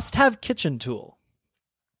 Must-have kitchen tool?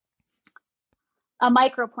 A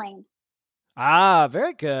microplane. Ah,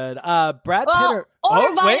 very good. Brad Pitt or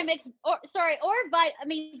Vitamix,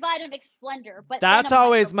 Vitamix Splendor. But that's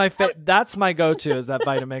always my that's my go-to is that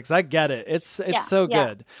Vitamix. I get it. It's so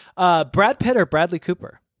good. Brad Pitt or Bradley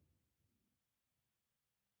Cooper?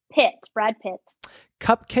 Brad Pitt.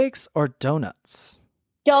 Cupcakes or donuts?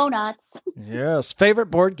 Donuts. Yes.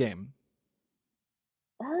 Favorite board game?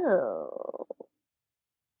 Oh.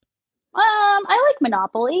 I like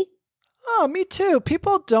Monopoly. Oh, me too.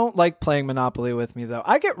 People don't like playing Monopoly with me though.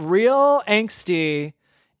 I get real angsty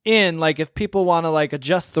like if people want to like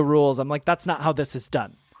adjust the rules. I'm like, that's not how this is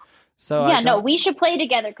done. So no, we should play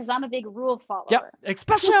together because I'm a big rule follower. Yep,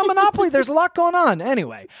 especially on Monopoly. There's a lot going on.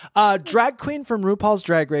 Anyway, drag queen from RuPaul's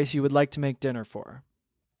Drag Race you would like to make dinner for?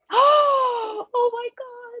 Oh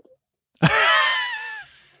my God.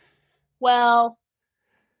 Well,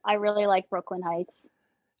 I really like Brooklyn Heights.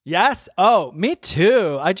 Yes. Oh, me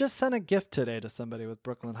too. I just sent a gift today to somebody with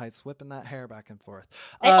Brooklyn Heights, whipping that hair back and forth.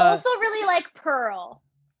 I also really like Pearl.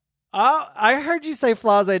 Oh, I heard you say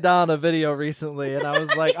Flase Da on a video recently, and I was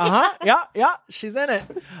like, yeah, she's in it.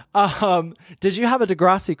 Did you have a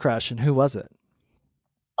Degrassi crush, and who was it?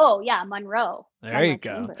 Oh, yeah, Monroe. There you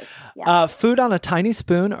go. Yeah. Food on a tiny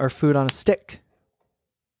spoon or food on a stick?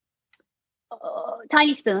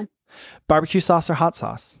 Tiny spoon. Barbecue sauce or hot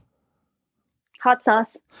sauce? Hot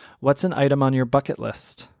sauce. What's an item on your bucket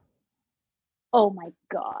list? Oh my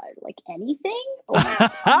God. Like anything? Oh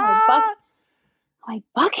my God. My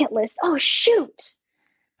bucket list. Oh, shoot.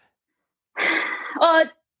 I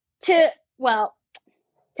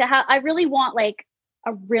really want like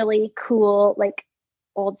a really cool, like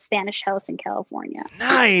old Spanish house in California.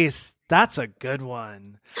 Nice. That's a good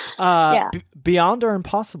one. Beyond or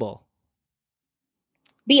Impossible?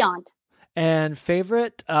 Beyond. And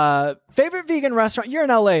favorite vegan restaurant? You're in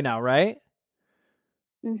LA now, right?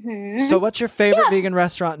 Mm-hmm. So what's your favorite vegan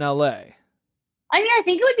restaurant in LA? I mean, I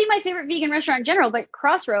think it would be my favorite vegan restaurant in general, but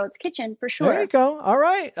Crossroads Kitchen for sure. There you go. All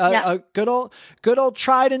right. A good old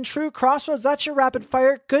tried and true Crossroads. That's your rapid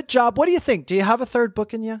fire. Good job. What do you think? Do you have a third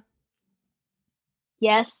book in you?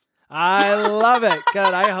 Yes. I love it.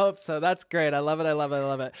 Good. I hope so. That's great. I love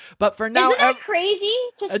it. But for now, isn't that crazy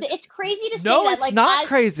to say? It's crazy to say that. No, it's not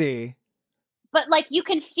crazy. But like you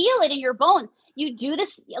can feel it in your bones. You do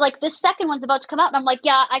this, like this second one's about to come out, and I'm like,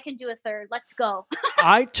 yeah, I can do a third. Let's go.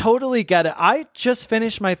 I totally get it. I just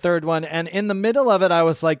finished my third one, and in the middle of it, I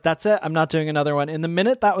was like, that's it. I'm not doing another one. In the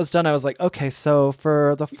minute that was done, I was like, okay, so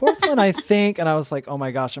for the fourth one, I think, and I was like, oh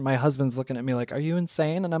my gosh, and my husband's looking at me like, are you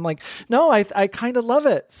insane? And I'm like, no, I kind of love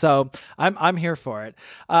it. So I'm here for it.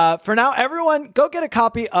 For now, everyone, go get a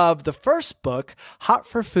copy of the first book, Hot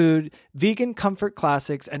for Food, Vegan Comfort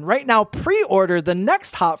Classics, and right now, pre-order the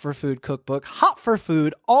next Hot for Food cookbook, Hot for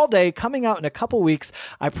Food All Day, coming out in a couple weeks.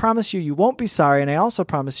 I promise you won't be sorry, and I also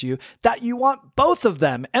promise you that you want both of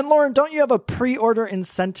them. And Lauren, don't you have a pre-order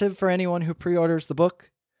incentive for anyone who pre-orders the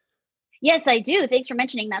book? Yes, I do. Thanks for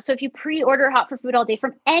mentioning that. So if you pre-order Hot for Food All Day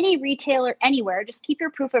from any retailer anywhere, just keep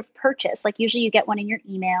your proof of purchase. Like usually you get one in your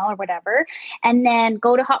email or whatever. And then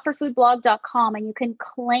go to hotforfoodblog.com and you can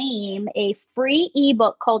claim a free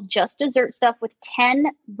ebook called Just Dessert Stuff with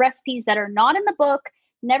 10 recipes that are not in the book,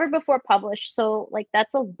 never before published. So like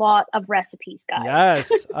that's a lot of recipes, guys.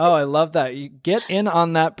 Yes. Oh, I love that. You get in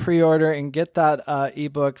on that pre-order and get that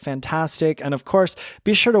ebook. Fantastic. And of course,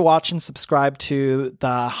 be sure to watch and subscribe to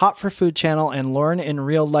the Hot for Food channel and Lauren in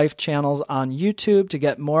Real Life channels on YouTube to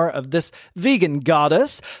get more of this vegan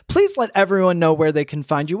goddess. Please let everyone know where they can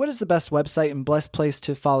find you. What is the best website and best place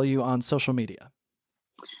to follow you on social media?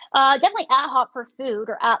 Definitely at Hot for Food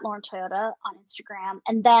or at Lauren Toyota on Instagram.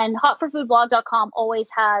 And then hotforfoodblog.com always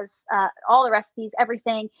has all the recipes,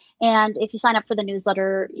 everything. And if you sign up for the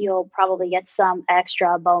newsletter, you'll probably get some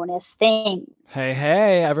extra bonus thing.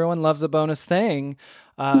 Hey, everyone loves a bonus thing.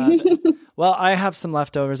 Well, I have some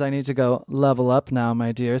leftovers. I need to go level up now,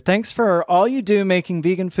 my dear. Thanks for all you do making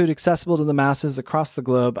vegan food accessible to the masses across the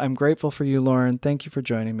globe. I'm grateful for you, Lauren. Thank you for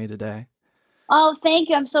joining me today. Oh, thank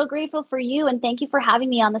you. I'm so grateful for you. And thank you for having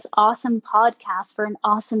me on this awesome podcast for an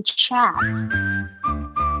awesome chat.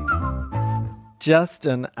 Just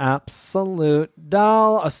an absolute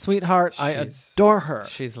doll, a sweetheart. I adore her.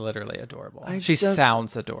 She's literally adorable. She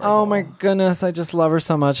sounds adorable. Oh my goodness, I just love her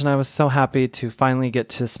so much, and I was so happy to finally get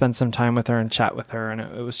to spend some time with her and chat with her, and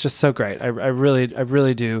it was just so great. I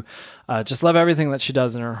really do just love everything that she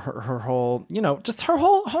does and her whole, just her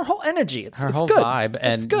whole energy. It's whole good. vibe,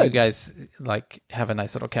 and you guys like have a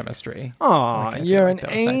nice little chemistry. Oh, you're an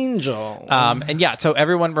angel. Nice. And yeah, so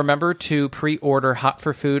everyone remember to pre-order Hot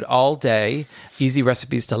for Food All Day. Easy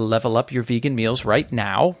recipes to level up your vegan meals right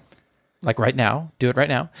now. Like right now. Do it right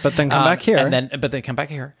now. But then come back here. But then come back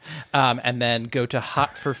here. And then go to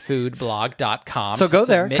hotforfoodblog.com. So go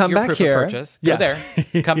there. Come back here. Go there.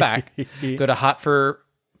 Come back. Go to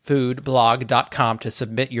hotforfoodblog.com to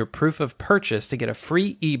submit your proof of purchase to get a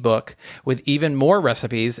free ebook with even more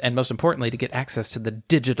recipes. And most importantly, to get access to the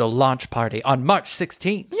digital launch party on March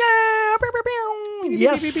 16th. Yeah.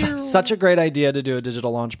 Yes, such a great idea to do a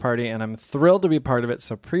digital launch party, and I'm thrilled to be part of it.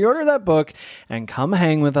 So pre-order that book and come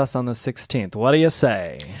hang with us on the 16th. What do you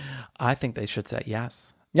say? I think they should say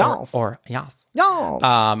yes. Yes. Or yes. Yes.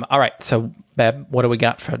 All right. So, Beb, what do we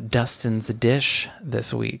got for Dustin's dish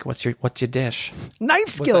this week? What's your dish? Knife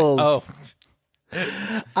skills. Oh.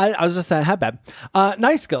 I was just saying, hi, Beb.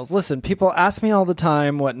 Knife skills. Listen, people ask me all the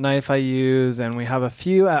time what knife I use, and we have a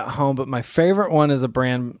few at home, but my favorite one is a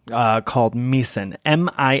brand called Misen, Misen.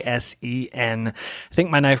 I think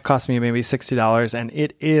my knife cost me maybe $60, and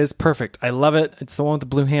it is perfect. I love it. It's the one with the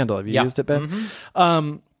blue handle. Have you used it, Beb?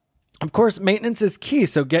 Mm-hmm. Of course, maintenance is key,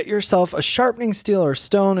 so get yourself a sharpening steel or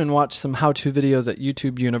stone and watch some how-to videos at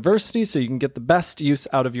YouTube University so you can get the best use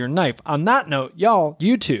out of your knife. On that note, y'all,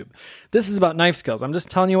 YouTube, this is about knife skills. I'm just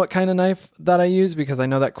telling you what kind of knife that I use because I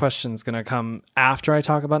know that question's going to come after I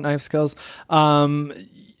talk about knife skills.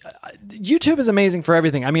 YouTube is amazing for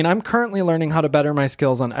everything. I mean, I'm currently learning how to better my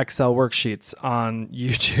skills on Excel worksheets on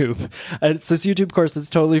YouTube. It's this YouTube course that's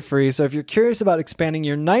totally free. So if you're curious about expanding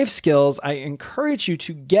your knife skills, I encourage you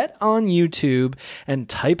to get on YouTube and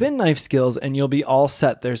type in knife skills and you'll be all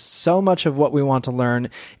set. There's so much of what we want to learn.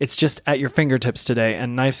 It's just at your fingertips today,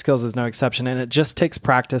 and knife skills is no exception. And it just takes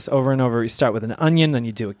practice over and over. You start with an onion, then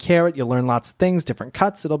you do a carrot. You'll learn lots of things, different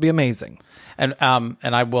cuts. It'll be amazing. And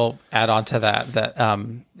I will add on to that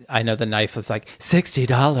I know the knife is like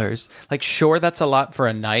 $60. Like, sure, that's a lot for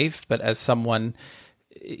a knife, but as someone,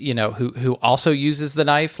 who also uses the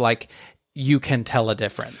knife, like, you can tell a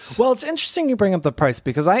difference. Well, it's interesting you bring up the price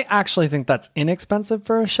because I actually think that's inexpensive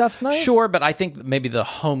for a chef's knife. Sure, but I think maybe the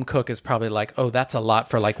home cook is probably like, oh, that's a lot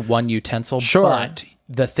for like one utensil. Sure. But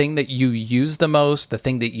the thing that you use the most, the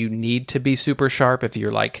thing that you need to be super sharp, if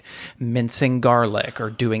you're like mincing garlic or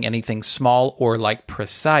doing anything small or like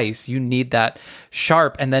precise, you need that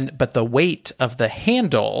sharp. And then, but the weight of the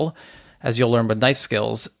handle, as you'll learn with knife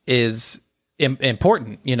skills, is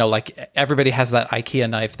important. Like everybody has that IKEA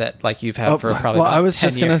knife that like you've had for probably about I was 10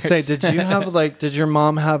 just gonna years. say, did you have did your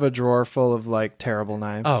mom have a drawer full of like terrible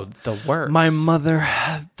knives? Oh, the worst. My mother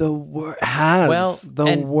had the worst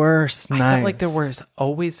knives. I felt like there was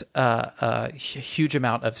always a huge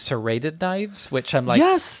amount of serrated knives, which I'm like,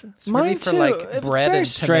 yes, it's mine really too. for like It was bread very and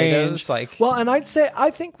strange. tomatoes. Like, well, and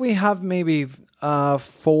I think we have maybe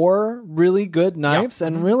 4 really good knives,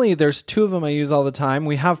 and really there's 2 of them I use all the time.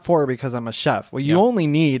 We have 4 because I'm a chef. Well, you only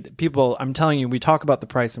need, people, I'm telling you, we talk about the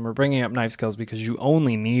price and we're bringing up knife skills because you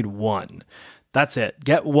only need 1. That's it.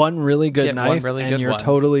 Get one really good Get one knife really and good you're one.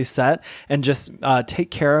 totally set. And just take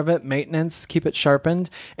care of it, maintenance, keep it sharpened.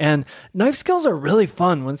 And knife skills are really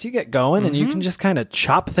fun once you get going and you can just kind of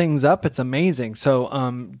chop things up. It's amazing.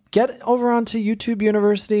 So get over onto YouTube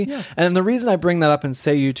University. Yeah. And the reason I bring that up and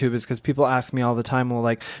say YouTube is because people ask me all the time, well,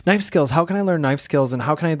 like, knife skills, how can I learn knife skills and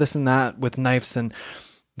how can I this and that with knives and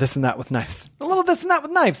this and that with knives, a little this and that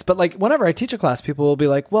with knives. But like whenever I teach a class, people will be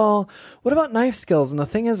like, well, what about knife skills? And the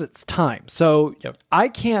thing is, it's time. So I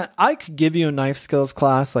could give you a knife skills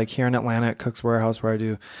class like here in Atlanta at Cook's Warehouse where I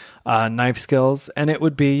do knife skills. And it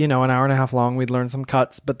would be, an hour and a half long. We'd learn some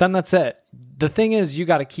cuts, but then that's it. The thing is, you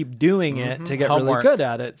got to keep doing it to get really good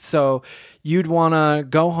at it. So you'd want to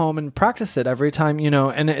go home and practice it every time,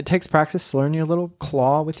 and it takes practice to learn your little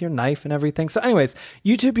claw with your knife and everything. So anyways,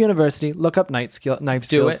 YouTube University, look up knife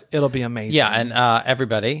skills. It'll be amazing. Yeah, and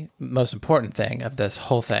everybody, most important thing of this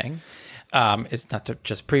whole thing is not to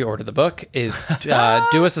just pre-order the book, is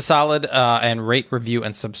do us a solid and rate, review,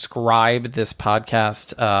 and subscribe this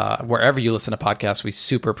podcast wherever you listen to podcasts. We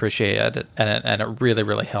super appreciate it, and it really,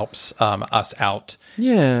 really helps us out.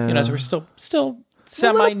 Yeah. As we're still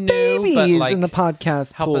semi-new, but like in the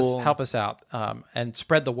podcast help us out and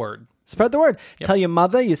spread the word. Spread the word. Yep. Tell your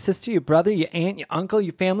mother, your sister, your brother, your aunt, your uncle,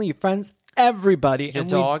 your family, your friends, everybody. Your and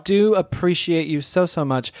dog. We do appreciate you so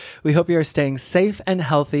much. We hope you are staying safe and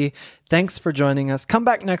healthy. Thanks for joining us. Come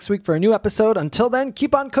back next week for a new episode. Until then,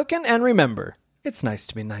 keep on cooking and remember, it's nice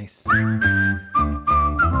to be nice.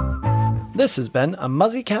 This has been a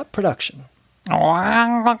Muzzy Cat production.